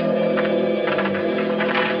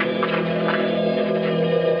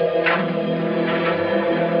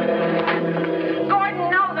 Gordon,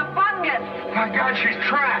 no, the fungus. My God, she's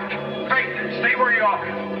trapped. Faith, stay where you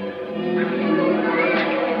are.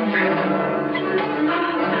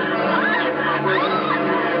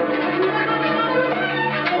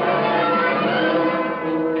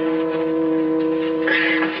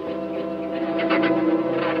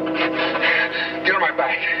 Get on my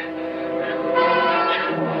back.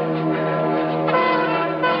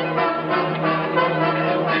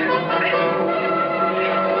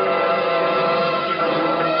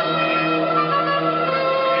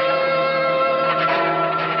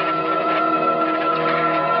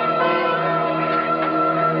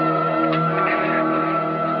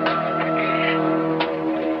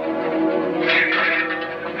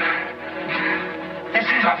 This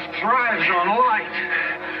stuff thrives on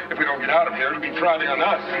light. If we don't get out of here, it'll be thriving on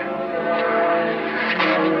us.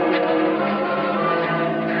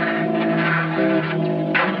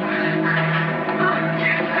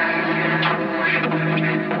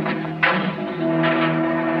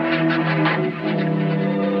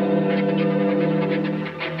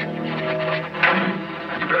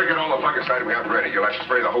 You better get all the fungicide we have ready. You'll have to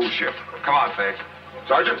spray the whole ship. Come on, Faith.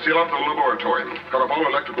 Sergeant, seal up the laboratorium. Cut off all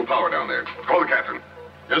electrical power down there. Call the captain.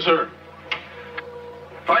 Yes, sir.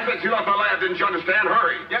 I said seal up the lab, didn't you understand?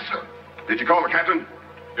 Hurry. Yes, sir. Did you call the captain?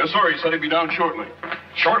 Yes, sir. He said he'd be down shortly.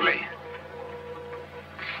 Shortly.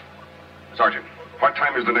 Sergeant, what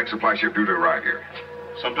time is the next supply ship due to arrive here?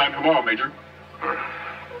 Sometime tomorrow, Major.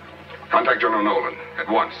 Contact General Nolan at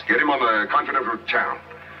once. Get him on the confidential channel.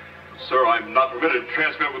 Sir, I'm not permitted to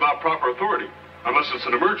transmit without proper authority, unless it's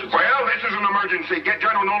an emergency. Well, this is an emergency. Get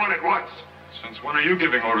General Nolan at once. Since when are you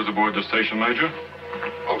giving orders aboard the station, Major?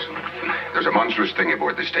 Olson, there's a monstrous thing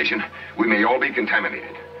aboard this station. We may all be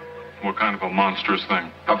contaminated. What kind of a monstrous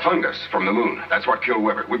thing? A fungus from the moon. That's what killed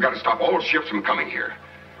Weber. We've got to stop all ships from coming here.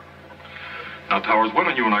 Now, Towers, why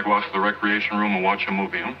don't you and I go out to the recreation room and watch a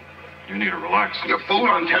movie, huh? You need to relax. You fool,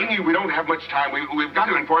 I'm telling you, we don't have much time. We've got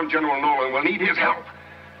to inform General Nolan. We'll need his help.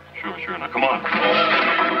 Sure. Now, come on.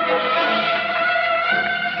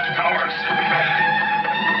 Towers.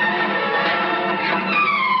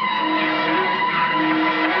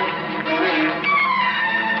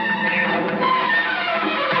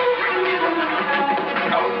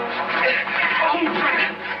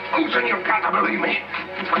 Olson, you've got to believe me.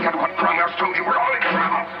 Forget what Cromwell's told you. We're all in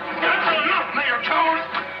trouble. That's enough, Major Towers.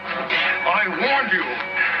 I warned you.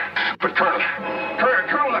 But, Colonel,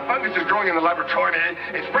 the fungus is growing in the laboratory.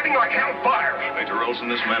 It's spreading like hellfire. Major Olson,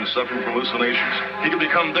 this man is suffering from hallucinations. He could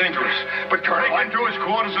become dangerous. But, Colonel, Take him to his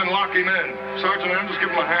quarters and lock him in. Sergeant Andrews, give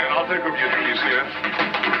him a hand. I'll take over your duties here.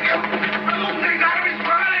 He's out of his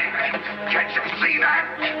mind. Can't you see that?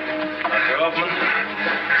 Dr. Hoffman,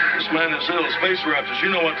 this man is ill. Space Raptors, you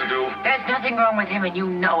know what to do. There's nothing wrong with him, and you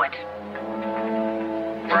know it.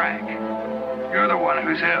 Frank, you're the one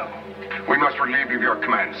who's ill. We must relieve you of your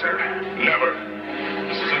command, sir. Never.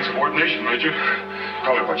 This is insubordination, Major.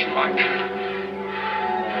 Call it what you like.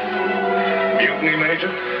 Mutiny,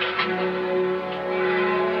 Major?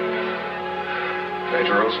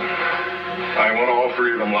 Major Olson, I want all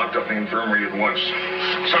three of them locked up in the infirmary at once.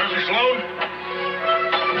 Sergeant Sloan?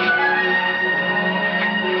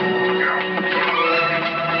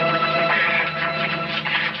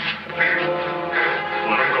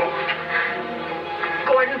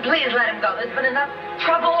 Please let him go. There's been enough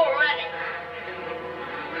trouble already.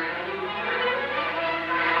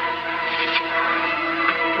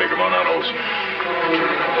 Take him on out,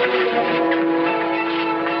 Olson.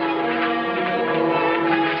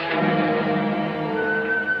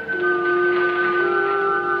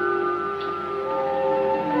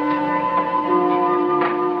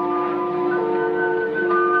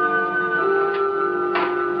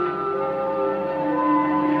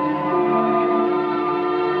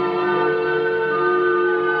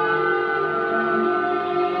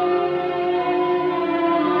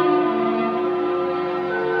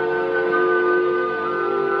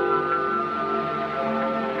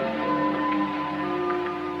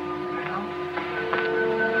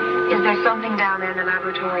 Is there something down there in the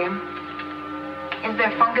laboratorium? Is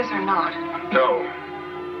there fungus or not? No.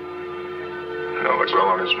 No, it's all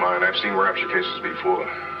on his mind. I've seen rapture cases before.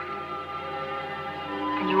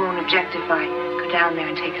 And you won't object if I go down there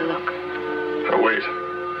and take a look? Now, wait.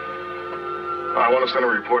 I want to send a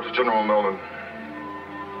report to General Nolan.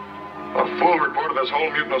 A full report of this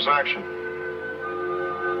whole mutinous action.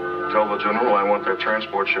 Tell the General I want their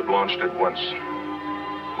transport ship launched at once.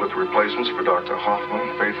 With replacements for Dr.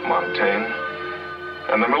 Hoffman, Faith Montaigne,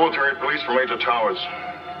 and the military police for Major Towers.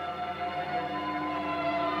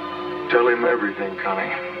 Tell him everything,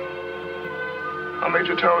 Connie. How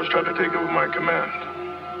Major Towers tried to take over my command.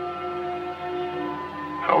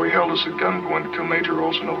 How he held us at gunpoint until Major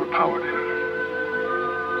Olson overpowered him.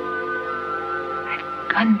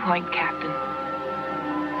 Gunpoint, Captain.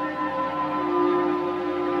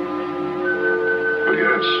 Oh,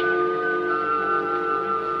 yes.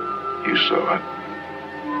 You saw it.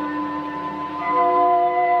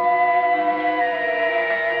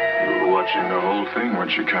 You were watching the whole thing,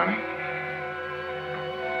 weren't you, Connie?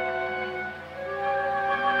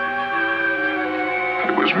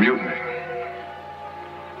 It was mutiny.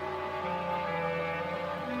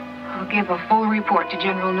 I'll give a full report to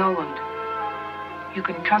General Nolan. You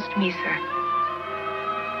can trust me, sir.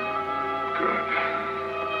 Good.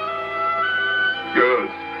 Good.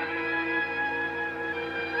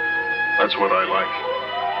 That's what I like.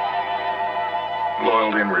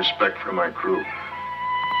 Loyalty and respect for my crew.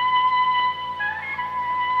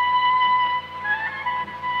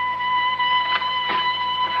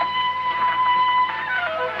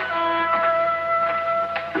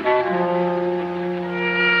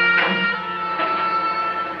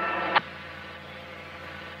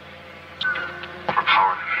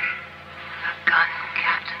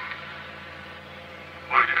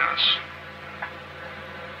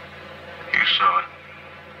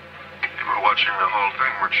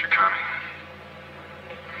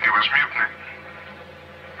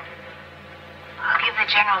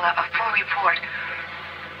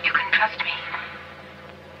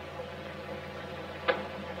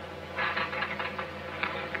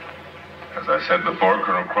 As I said before,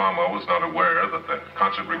 Colonel Cromwell was not aware that the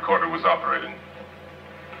concert recorder was operating.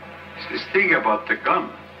 It's this thing about the gun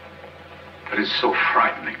that is so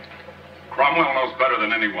frightening. Cromwell knows better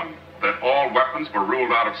than anyone that all weapons were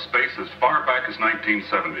ruled out of space as far back as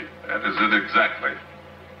 1970. That is it exactly.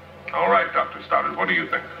 All right, Dr. Stoddard, what do you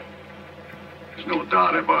think? There's no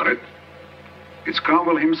doubt about it. It's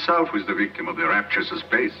Cromwell himself who's the victim of the raptures of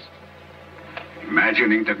space.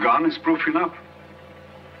 Imagining the gun is proof enough.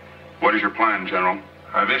 What is your plan, General?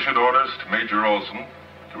 I've issued orders to Major Olson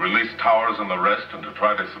to release Towers and the rest and to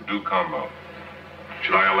try to subdue Cromwell.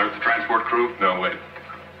 Should I alert the transport crew? No, wait.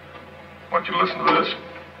 I want you to listen to this.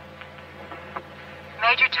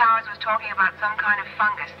 Major Towers was talking about some kind of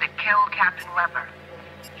fungus that killed Captain Weber.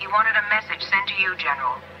 He wanted a message sent to you,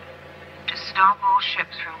 General, to stop all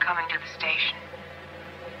ships from coming to the station.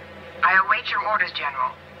 I await your orders, General.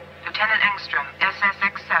 Lieutenant Engstrom,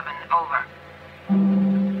 SSX-7, over.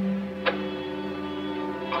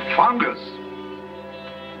 A fungus?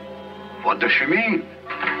 What does she mean?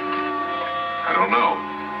 I don't know.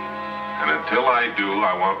 And until I do,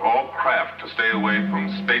 I want all craft to stay away from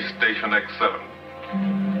Space Station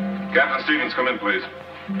X7. Captain Stevens, come in, please.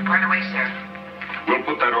 Right away, sir. We'll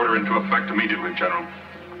put that order into effect immediately, General.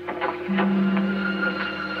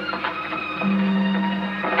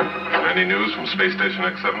 Any news from Space Station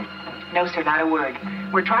X7? No, sir, not a word.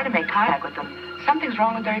 We're trying to make contact with them. Something's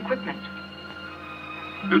wrong with their equipment.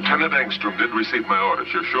 Lieutenant Engstrom did receive my orders,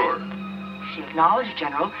 you're sure? She acknowledged,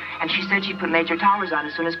 General, and she said she'd put Major Towers on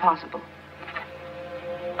as soon as possible.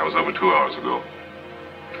 That was over 2 hours ago.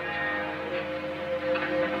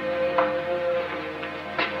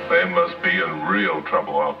 They must be in real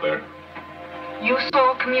trouble out there. You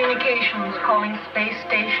saw communications calling Space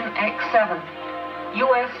Station X7.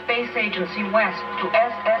 U.S. Space Agency West to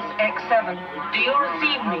SSX-7. Do you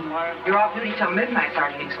receive me? You're off duty till midnight,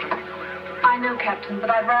 Sergeant Engstrom. I know, Captain, but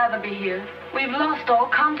I'd rather be here. We've lost all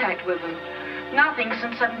contact with them. Nothing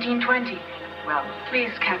since 1720. Well,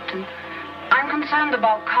 please, Captain. I'm concerned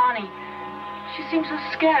about Connie. She seems so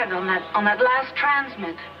scared on that last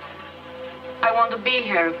transmit. I want to be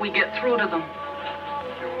here if we get through to them.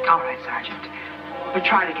 All right, Sergeant. We'll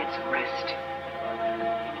try to get some rest.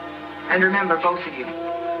 And remember, both of you,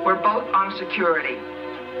 we're both on security.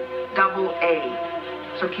 Double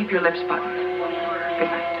A. So keep your lips buttoned. Good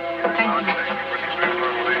night. Thank you.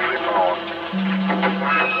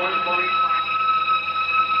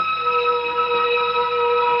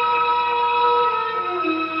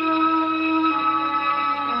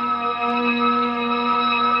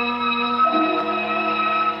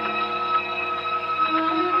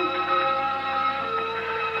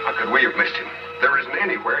 How could we have missed him? There isn't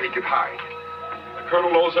anywhere he could hide. The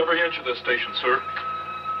Colonel knows every inch of this station, sir.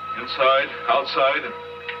 Inside, outside,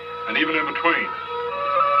 and even in between.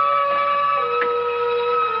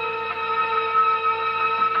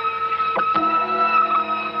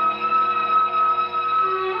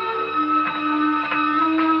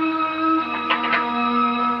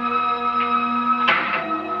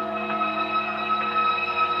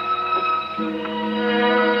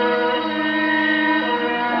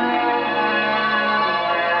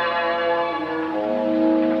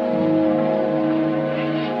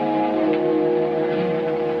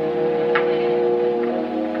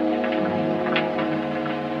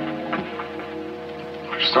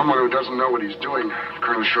 someone who doesn't know what he's doing,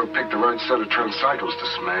 Colonel sure picked the right set of tricycles to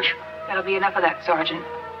smash. That'll be enough of that, Sergeant.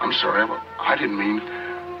 I'm sorry, I didn't mean.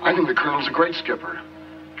 I think the Colonel's a great skipper.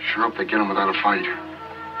 Sure hope they get him without a fight.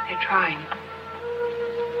 They're trying.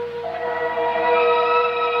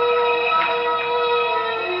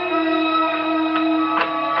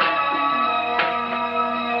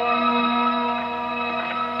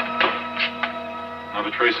 Not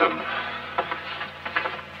a trace of him.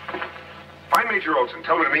 Find Major Olson.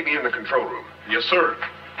 Tell him to meet me in the control room. Yes, sir.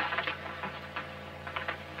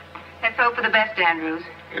 Let's hope for the best, Andrews.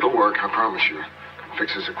 It'll work, I promise you.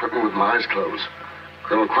 Fix his equipment with my eyes closed.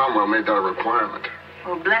 Colonel Cromwell made that a requirement.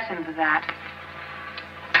 Well, bless him for that.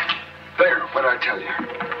 There, what'd I tell you?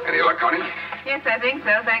 Any luck, Connie? Yes, I think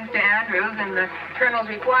so, thanks to Andrews and the Colonel's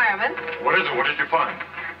requirement. What is it? What did you find?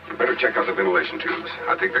 You better check out the ventilation tubes.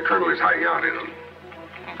 I think the Colonel is hiding out in them.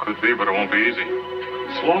 Could be, but it won't be easy.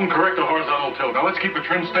 Slow and correct the horizontal tilt. Now let's keep the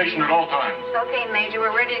trim station at all times. Okay, Major,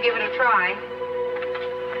 we're ready to give it a try.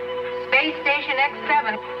 Space Station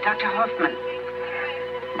X7. Dr. Hoffman.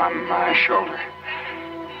 My shoulder.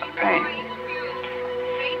 Pain.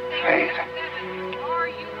 Faith.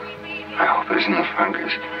 I hope it isn't the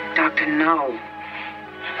fungus. Doctor, no.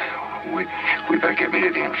 We better get me to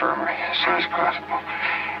the infirmary as soon as possible.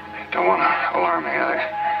 Don't want to alarm the others.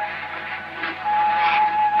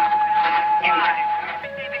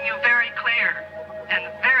 Receiving you very clear and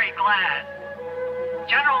very glad.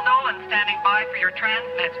 General Nolan standing by for your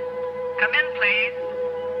transmit. Come in, please.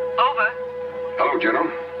 Over. Hello, General.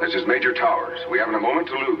 This is Major Towers. We haven't a moment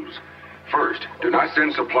to lose. First, do not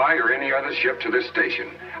send supply or any other ship to this station.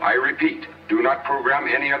 I repeat, do not program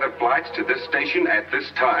any other flights to this station at this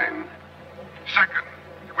time. Second,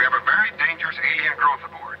 we have a very dangerous alien growth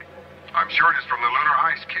aboard. I'm sure it is from the lunar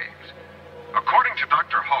ice caves. According to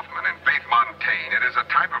Dr. Hoffman and Faith Montaigne, it is a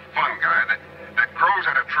type of fungi that grows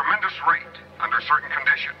at a tremendous rate under certain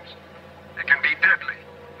conditions. It can be deadly.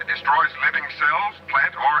 It destroys living cells,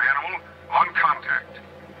 plant or animal, on contact.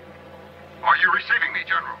 Are you receiving me,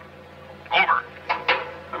 General? Over.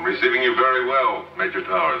 I'm receiving you very well, Major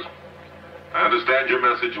Towers. I understand your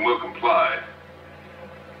message and will comply.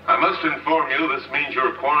 I must inform you this means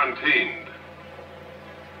you're quarantined.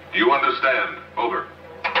 Do you understand? Over.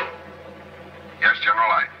 Yes,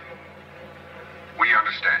 General, we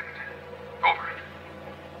understand. Over.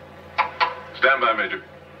 Stand by, Major.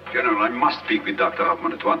 General, I must speak with Dr.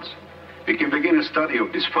 Hoffman at once. We can begin a study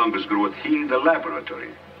of this fungus growth here in the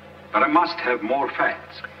laboratory. But I must have more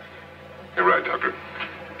facts. You're right, Doctor.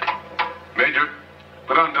 Major,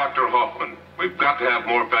 put on Dr. Hoffman. We've got to have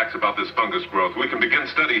more facts about this fungus growth. We can begin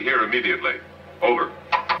study here immediately. Over.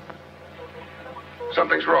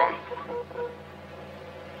 Something's wrong.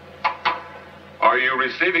 Are you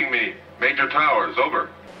receiving me, Major Towers? Over.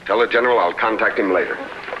 Tell the General I'll contact him later.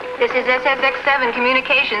 This is SSX-7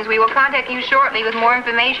 Communications. We will contact you shortly with more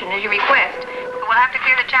information as you request. We'll have to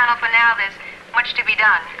clear the channel for now. There's much to be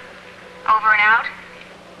done. Over and out.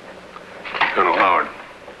 Colonel Howard,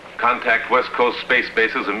 contact West Coast space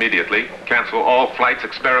bases immediately. Cancel all flights,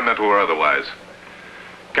 experimental or otherwise.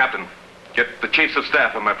 Captain, get the chiefs of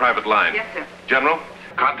staff on my private line. Yes, sir. General,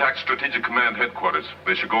 contact Strategic Command headquarters.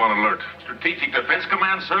 They should go on alert. Strategic Defense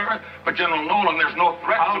Command, sir? But General Nolan, there's no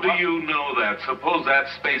threat. How do you know that? Suppose that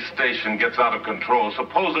space station gets out of control.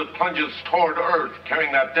 Suppose it plunges toward Earth,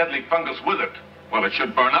 carrying that deadly fungus with it. Well, it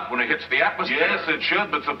should burn up when it hits the atmosphere. Yes, it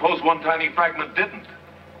should, but suppose one tiny fragment didn't.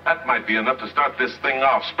 That might be enough to start this thing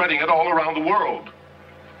off, spreading it all around the world.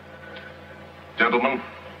 Gentlemen,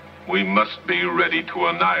 we must be ready to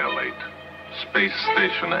annihilate Space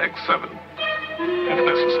Station X7, if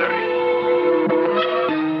necessary.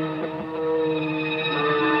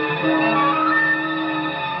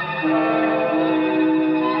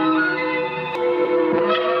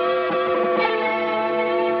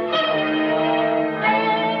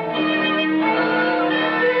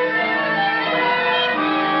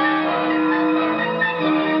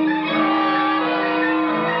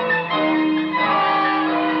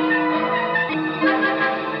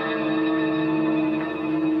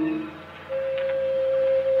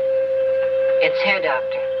 It's here,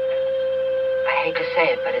 Doctor. I hate to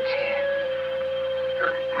say it, but it's here.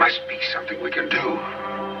 There must be something we can do.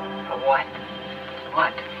 What?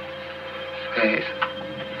 What? Faith.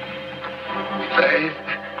 Faith.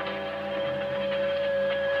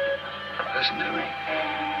 Listen to me.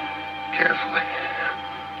 Carefully.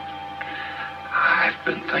 I've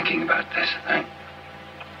been thinking about this thing.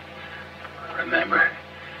 Remember?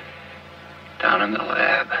 Down in the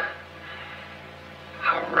lab.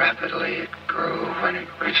 How rapidly it grew when it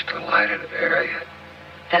reached the lighted area.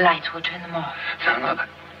 The lights will turn them off.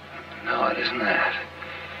 No, it isn't that.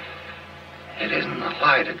 It isn't the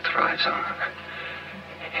light it thrives on.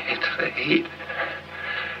 It's the heat.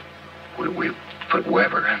 We put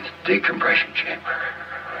Weber in the decompression chamber.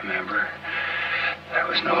 Remember? There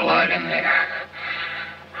was no light in there.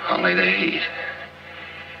 Only the heat.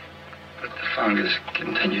 But the fungus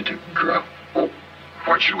continued to grow.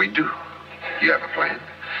 What should we do? You have a plan?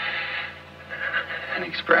 An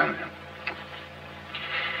experiment.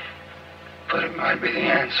 But it might be the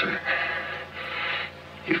answer.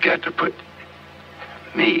 You've got to put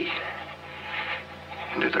me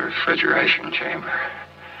into the refrigeration chamber.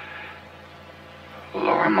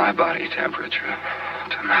 Lower my body temperature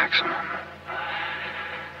to maximum.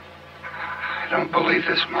 I don't believe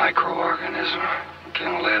this microorganism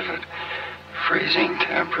can live at freezing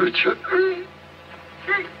temperature.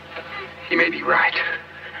 He may be right.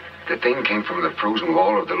 The thing came from the frozen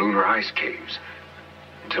wall of the lunar ice caves.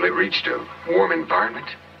 Until it reached a warm environment,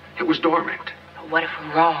 it was dormant. But what if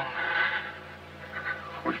we're wrong?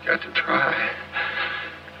 We've got to try.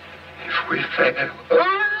 If we fail...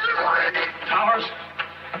 Towers,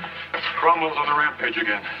 Cromwell's on the rampage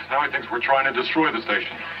again. Now he thinks we're trying to destroy the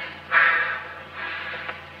station.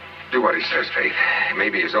 Do what he says, Faith. It may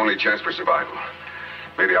be his only chance for survival.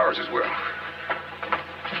 Maybe ours as well.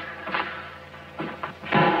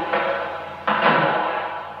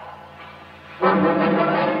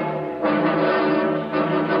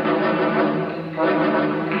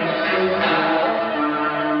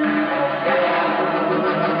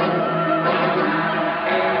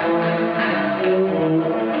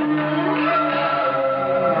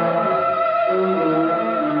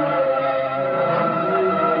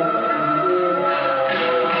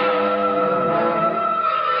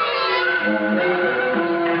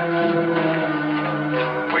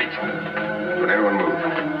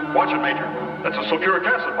 Sulfuric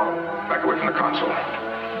acid bomb. Back away from the console.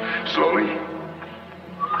 Slowly.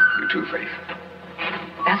 You too, Faith.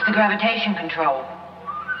 That's the gravitation control.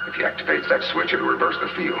 If he activates that switch, it'll reverse the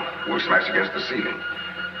field. We'll smash against the ceiling.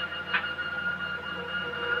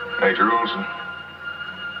 Major Olson,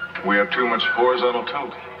 we have too much horizontal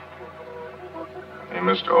tilt. You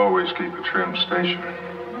must always keep a trim station.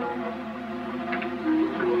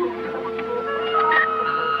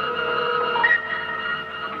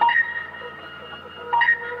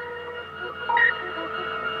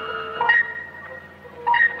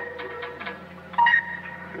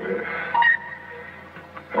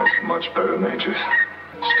 Better, Major.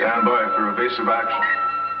 Stand by for evasive action.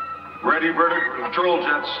 Ready, vertical control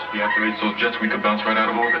jets. He activates those jets, we could bounce right out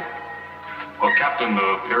of orbit. Well, Captain,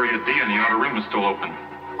 Area D in the outer rim is still open.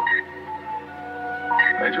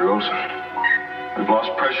 Major Olson, we've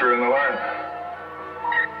lost pressure in the lab.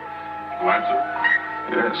 Lab, sir?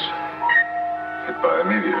 Yes. Hit by a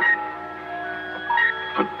meteor.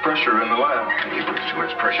 Put pressure in the lab. You put too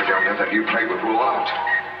much pressure down there, that new plate would roll out.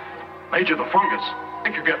 Major, the fungus.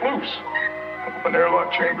 It could get loose. Open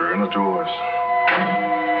airlock chamber in the doors.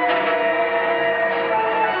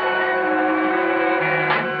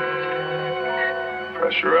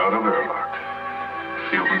 Pressure out of airlock.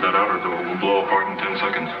 If he opens that outer door, we'll blow apart in 10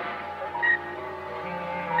 seconds.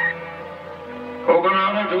 Open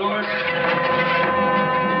outer doors.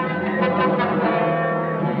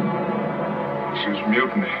 This is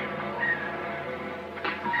mutiny.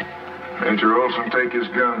 Major Olson, take his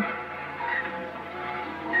gun.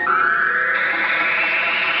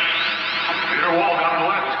 Wall down in the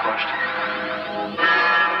lab is crushed.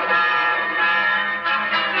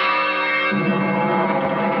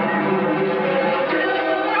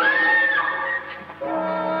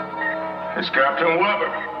 It's Captain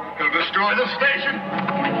Weber. He'll destroy the station.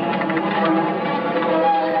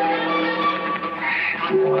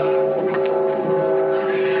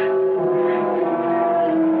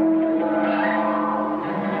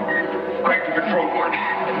 Quick, the control board.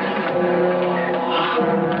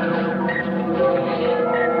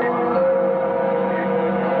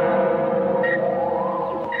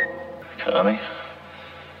 Connie,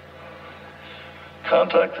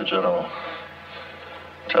 contact the general.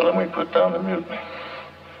 Tell him we put down the mutiny.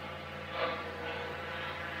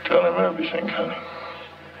 Tell him everything, Connie.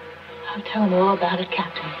 I'll tell him all about it,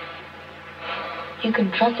 Captain. You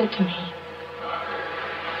can trust it to me.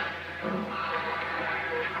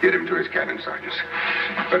 Get him to his cabin, Sergeant.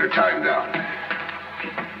 Better tie him down.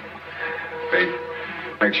 Faith,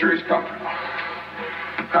 make sure he's comfortable.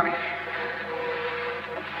 Connie.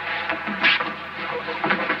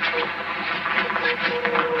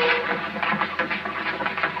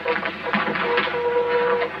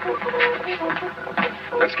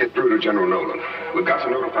 Let's get through to General Nolan. We've got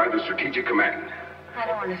to notify the Strategic Command. I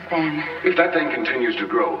don't understand. If that thing continues to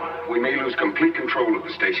grow, we may lose complete control of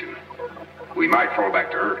the station. we might fall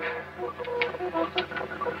back to Earth.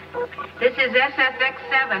 This is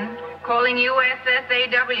SSX-7, calling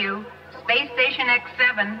USSAW, Space Station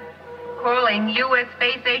X-7, calling U.S.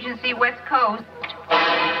 Space Agency West Coast.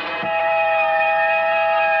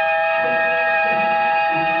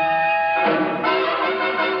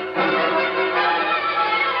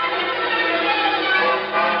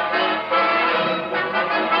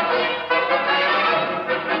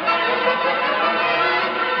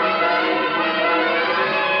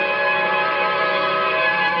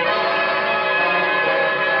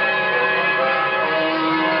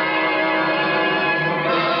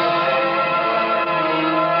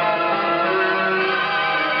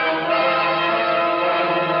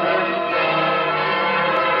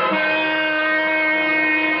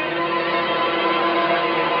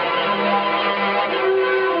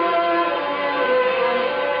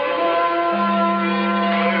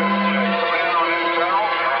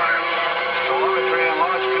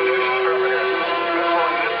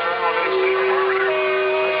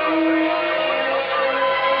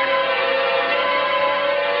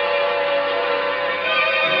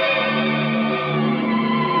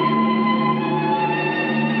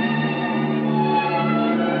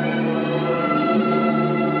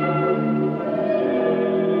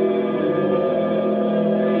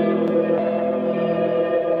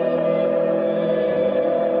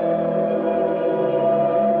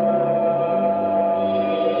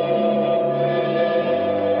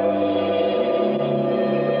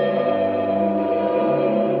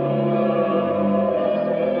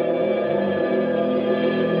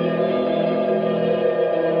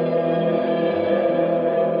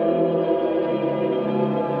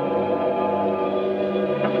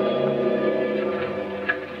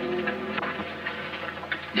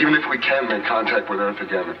 Even if we can make contact with Earth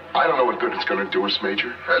again, I don't know what good it's going to do us,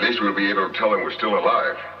 Major. At least we'll be able to tell them we're still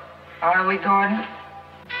alive. Are we, Gordon?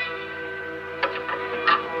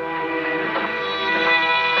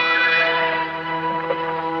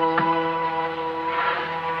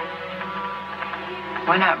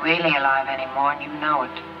 We're not really alive anymore, and you know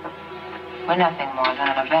it. We're nothing more than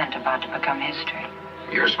an event about to become history.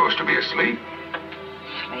 You're supposed to be asleep.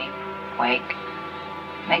 Sleep, wake.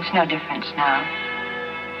 Makes no difference now.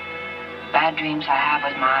 Bad dreams I have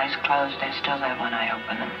with my eyes closed, they're still there when I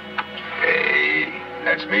open them. Hey,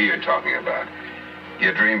 that's me you're talking about.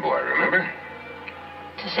 Your dream boy, remember?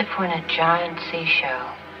 It's as if we're in a giant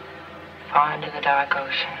seashell, far into the dark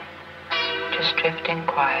ocean, just drifting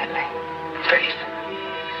quietly. Faith.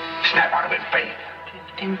 Snap out of it, Faith.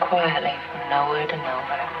 Drifting quietly from nowhere to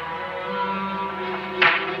nowhere.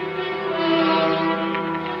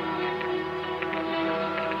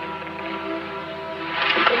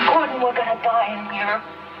 Gordon, we're gonna die in here.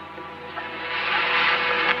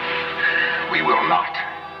 We will not.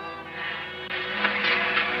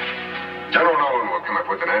 General Nolan will come up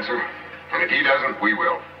with an answer, and if he doesn't, we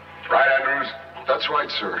will. Right, Andrews? That's right,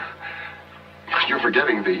 sir. You're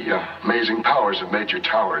forgetting the amazing powers of Major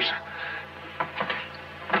Towers.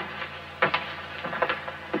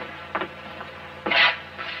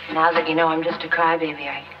 Now that you know I'm just a crybaby,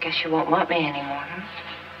 I guess you won't want me anymore, huh?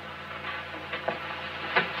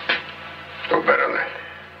 Don't bet on that.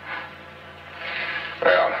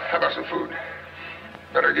 Well, how about some food?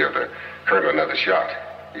 Better give the Colonel another shot.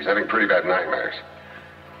 He's having pretty bad nightmares.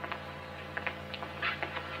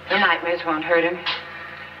 The nightmares won't hurt him.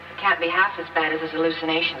 Can't be half as bad as his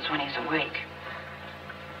hallucinations when he's awake.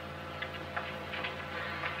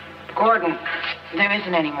 Gordon, there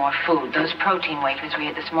isn't any more food. Those protein wafers we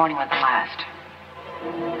had this morning were the last.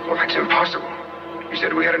 Well, that's impossible. You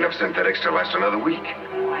said we had enough synthetics to last another week.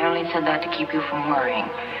 I only said that to keep you from worrying.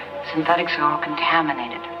 Synthetics are all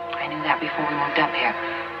contaminated. I knew that before we moved up here.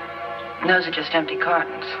 And those are just empty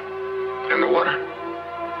cartons. And the water?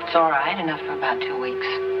 It's all right, enough for about 2 weeks.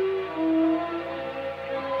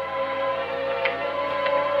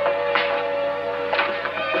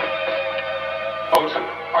 Olson,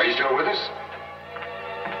 are you still with us?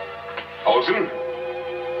 Olson?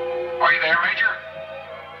 Are you there, Major?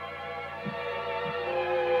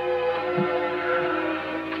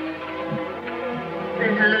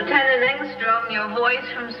 This is Lieutenant Engstrom, your voice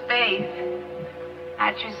from space.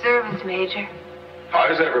 At your service, Major.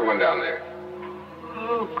 How's everyone down there?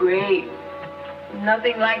 Oh, great.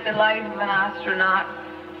 Nothing like the life of an astronaut.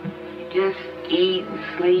 You just eat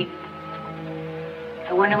and sleep.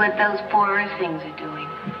 I wonder what those poor Earthlings are doing.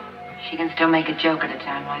 She can still make a joke at a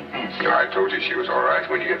time like this. Yeah, I told you she was all right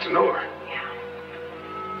when you get to know her. Yeah.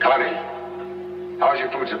 Connie, how's your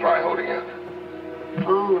food supply holding up?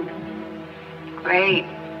 Food. Great.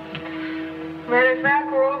 Matter of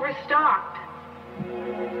fact, we're overstocked.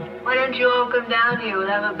 Why don't you all come down here? We'll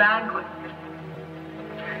have a banquet.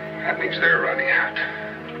 That means they're running out.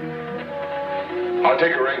 I'll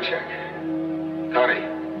take a rain check. Connie,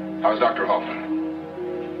 how's Dr. Hoffman?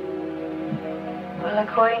 Well,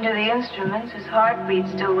 according to the instruments, his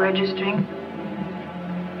heartbeat's still registering.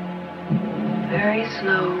 Very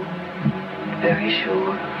slow, very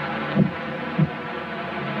sure.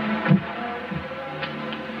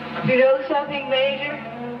 You know something, Major?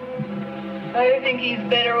 I think he's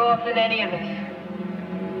better off than any of us.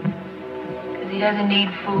 Because he doesn't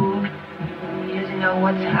need food. He doesn't know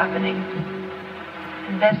what's happening.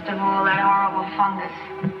 And best of all, that horrible fungus.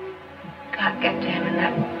 Can't get to him in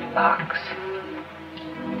that box.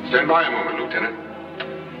 Stand by a moment, Lieutenant.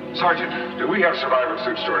 Sergeant, do we have survival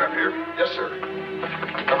suits stored up here? Yes, sir.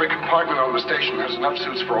 Every compartment on the station has enough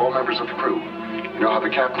suits for all members of the crew. You know how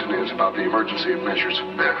the captain is about the emergency measures.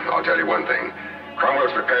 Yeah, I'll tell you one thing.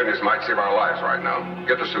 Cromwell's preparedness might save our lives right now.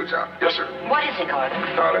 Get the suits out. Yes, sir. What is it, Gordon?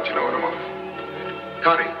 I'll let you know in a moment.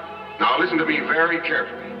 Connie, now listen to me very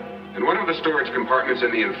carefully. In one of the storage compartments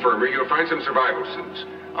in the infirmary, you'll find some survival suits.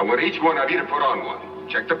 I want each one of you to put on one.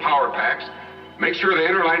 Check the power packs. Make sure the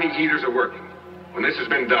inner lining heaters are working. When this has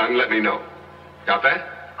been done, let me know. Got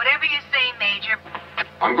that? Whatever you say, Major.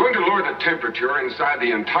 I'm going to lower the temperature inside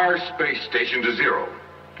the entire space station to 0.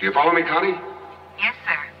 Do you follow me, Connie? Yes,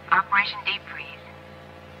 sir. Operation Deep Freeze.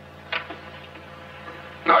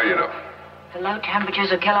 Now you know. The low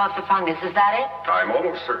temperatures will kill off the fungus, is that it? I'm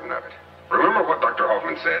almost certain of it. Remember what Dr.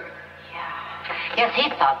 Hoffman said? Yes, he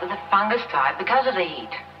thought that the fungus died because of the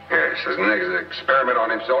heat. Yes, his experiment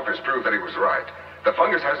on himself has proved that he was right. The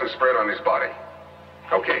fungus hasn't spread on his body.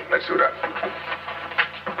 Okay, let's suit up.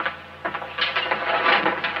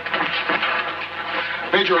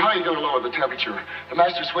 Major, how are you going to lower the temperature? The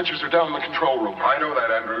master switches are down in the control room. I know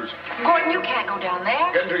that, Andrews. Gordon, you can't go down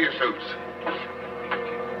there. Get into your suits.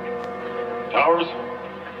 Towers,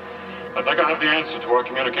 I think I have the answer to our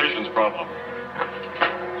communications problem.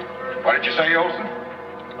 What did you say, Olson?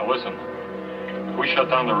 Now listen, if we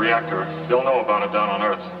shut down the reactor, they'll know about it down on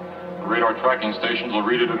Earth. The radar tracking stations will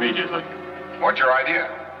read it immediately. What's your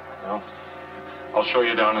idea? Well, I'll show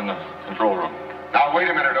you down in the control room. Now,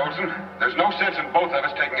 wait a minute, Olson. There's no sense in both of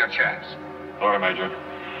us taking a chance. Sorry, Major.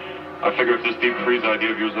 I figure if this deep freeze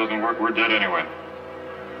idea of yours doesn't work, we're dead anyway.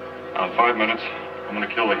 Now, in 5 minutes, I'm going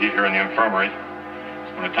to kill the heat here in the infirmary.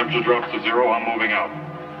 When the temperature drops to 0, I'm moving out.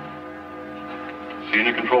 See you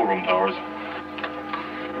in the control room, Towers.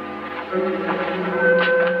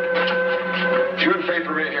 You and Faith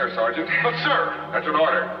remain here, Sergeant. But, sir. That's an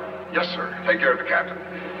order. Yes, sir. Take care of the captain.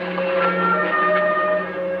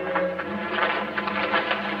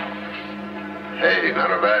 Hey,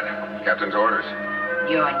 none of that. Captain's orders.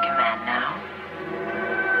 You're in command now.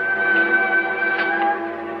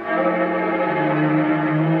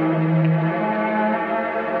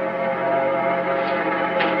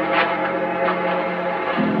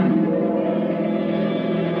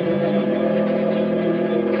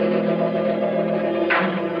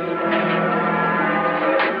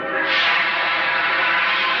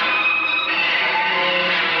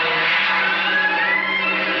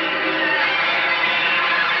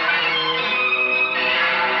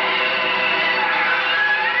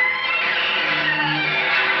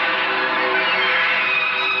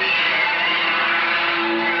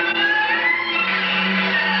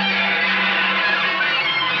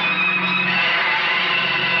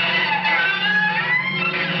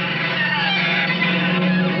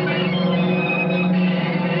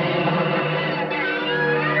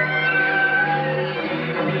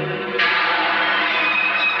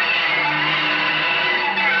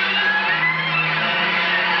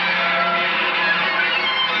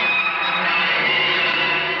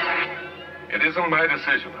 It isn't my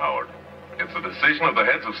decision, Howard. It's the decision of the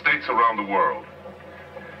heads of states around the world.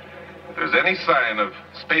 If there's any sign of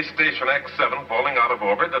Space Station X7 falling out of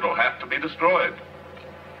orbit, it'll have to be destroyed.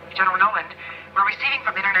 General Noland, we're receiving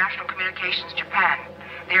from International Communications Japan.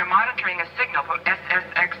 They are monitoring a signal from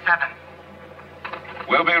SSX7.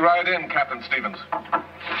 We'll be right in, Captain Stevens.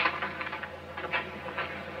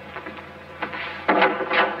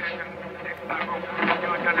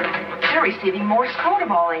 They're receiving Morse code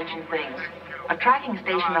of all ancient things. A tracking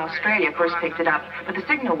station in Australia first picked it up, but the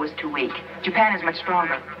signal was too weak. Japan is much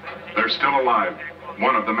stronger. They're still alive.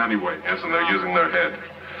 One of them anyway. Yes, and they're using their head.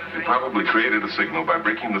 They probably created a signal by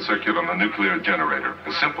breaking the circuit on the nuclear generator.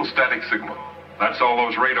 A simple static signal. That's all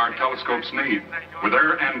those radar telescopes need. With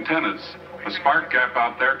their antennas, a spark gap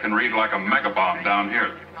out there can read like a megabomb down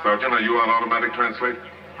here. Sergeant, are you on automatic translate?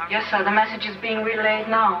 Yes, sir. The message is being relayed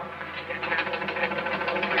now.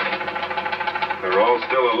 They're all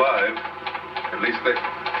still alive. At least they...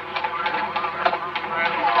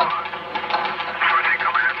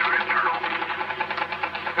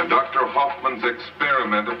 Dr. Hoffman's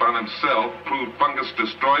experiment upon himself proved fungus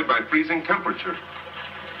destroyed by freezing temperature.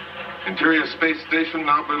 Interior space station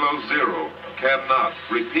now below zero. Cannot,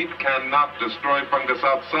 repeat, cannot destroy fungus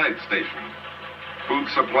outside station. Food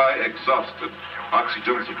supply exhausted.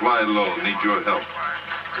 Oxygen supply low. Need your help.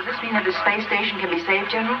 Does this mean that the space station can be saved,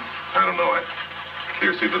 General? I don't know.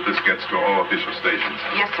 Here, see that this gets to all official stations.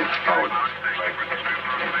 Yes, sir. Howard.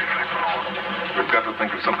 We've got to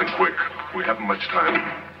think of something quick. We haven't much time.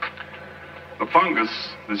 The fungus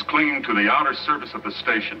is clinging to the outer surface of the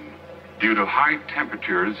station due to high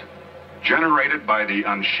temperatures generated by the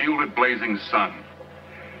unshielded blazing sun.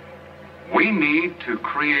 We need to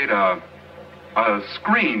create a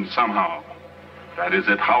screen somehow. That is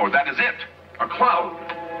it, Howard. That is it. A cloud.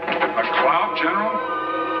 A cloud, General?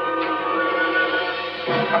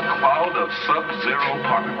 A cloud of sub-zero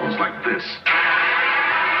particles like this.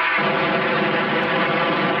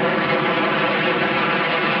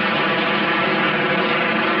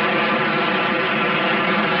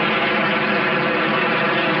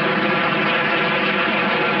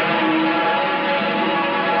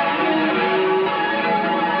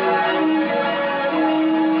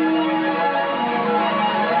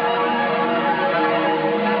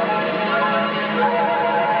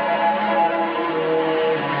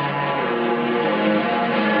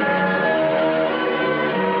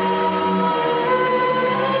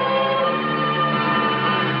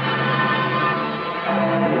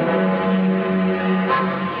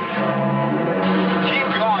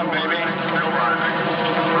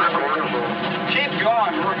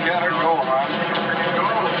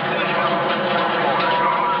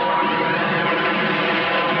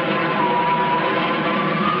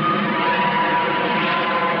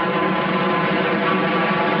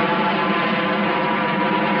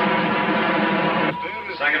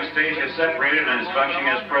 Separated and is functioning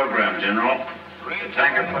as programmed, General. The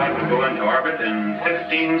tanker pod will go into orbit in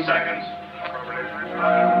 15 seconds.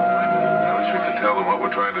 I wish we could tell them what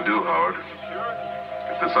we're trying to do, Howard.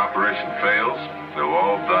 If this operation fails, they'll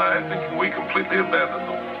all die thinking we completely abandoned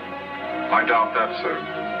them. I doubt that, sir.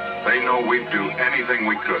 They know we'd do anything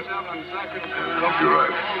we could. I hope you're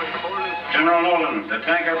right. General Nolan, the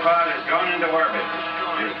tanker pod has gone into orbit.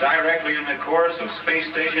 It is directly in the course of Space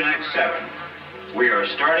Station X7. We are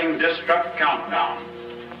starting destruct countdown.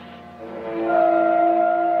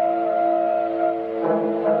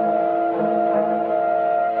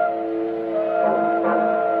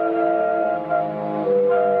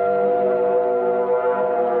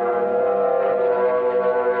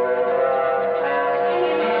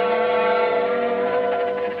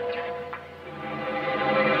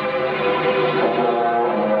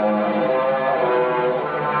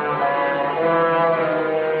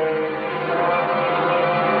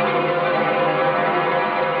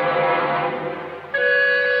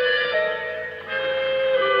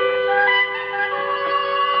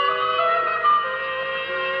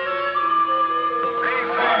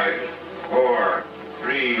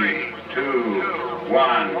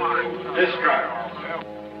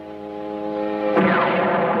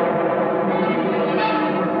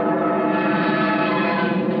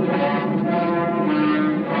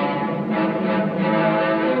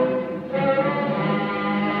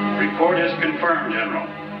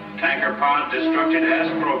 Destructed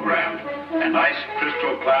as programmed, and ice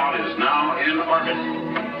crystal cloud is now in orbit.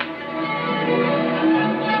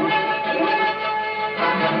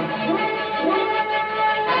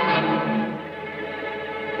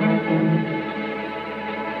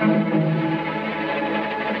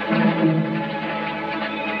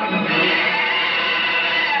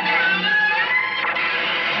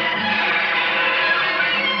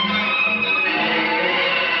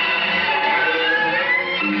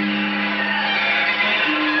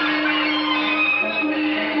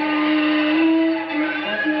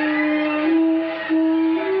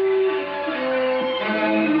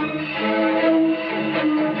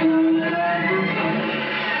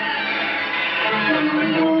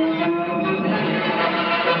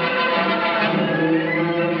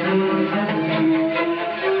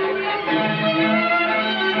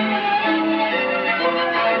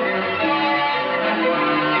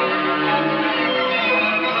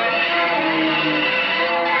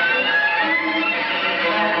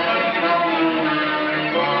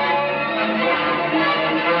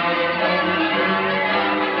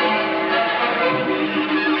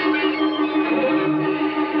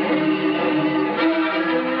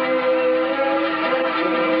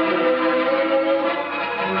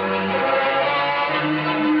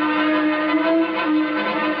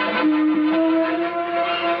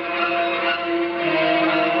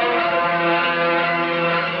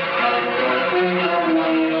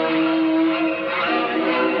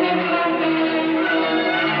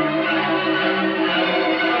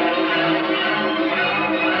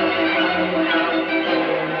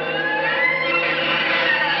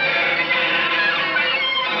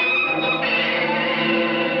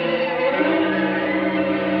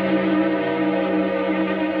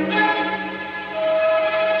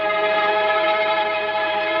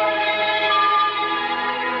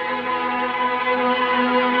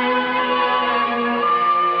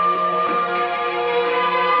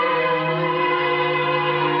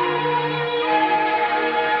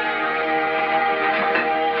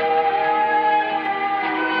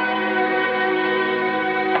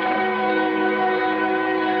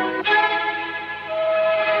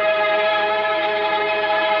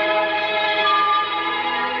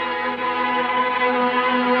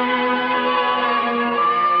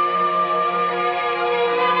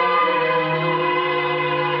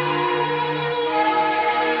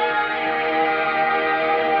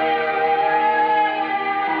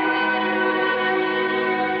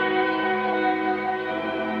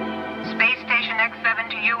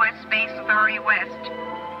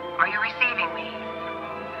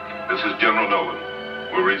 General Nolan.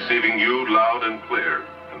 We're receiving you loud and clear,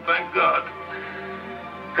 and thank God.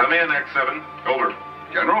 Come in, X7. Over.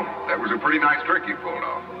 General, that was a pretty nice trick you pulled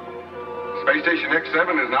off. Space Station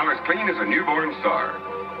X7 is now as clean as a newborn star.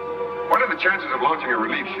 What are the chances of launching a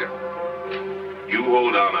relief ship? You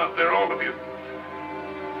hold on out there, all of you.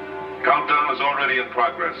 Countdown is already in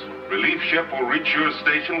progress. Relief ship will reach your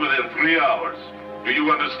station within 3 hours. Do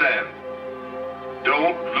you understand?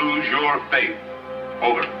 Don't lose your faith.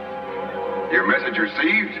 Over. Your message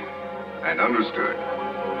received and understood.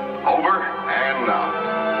 Over and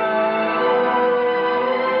out.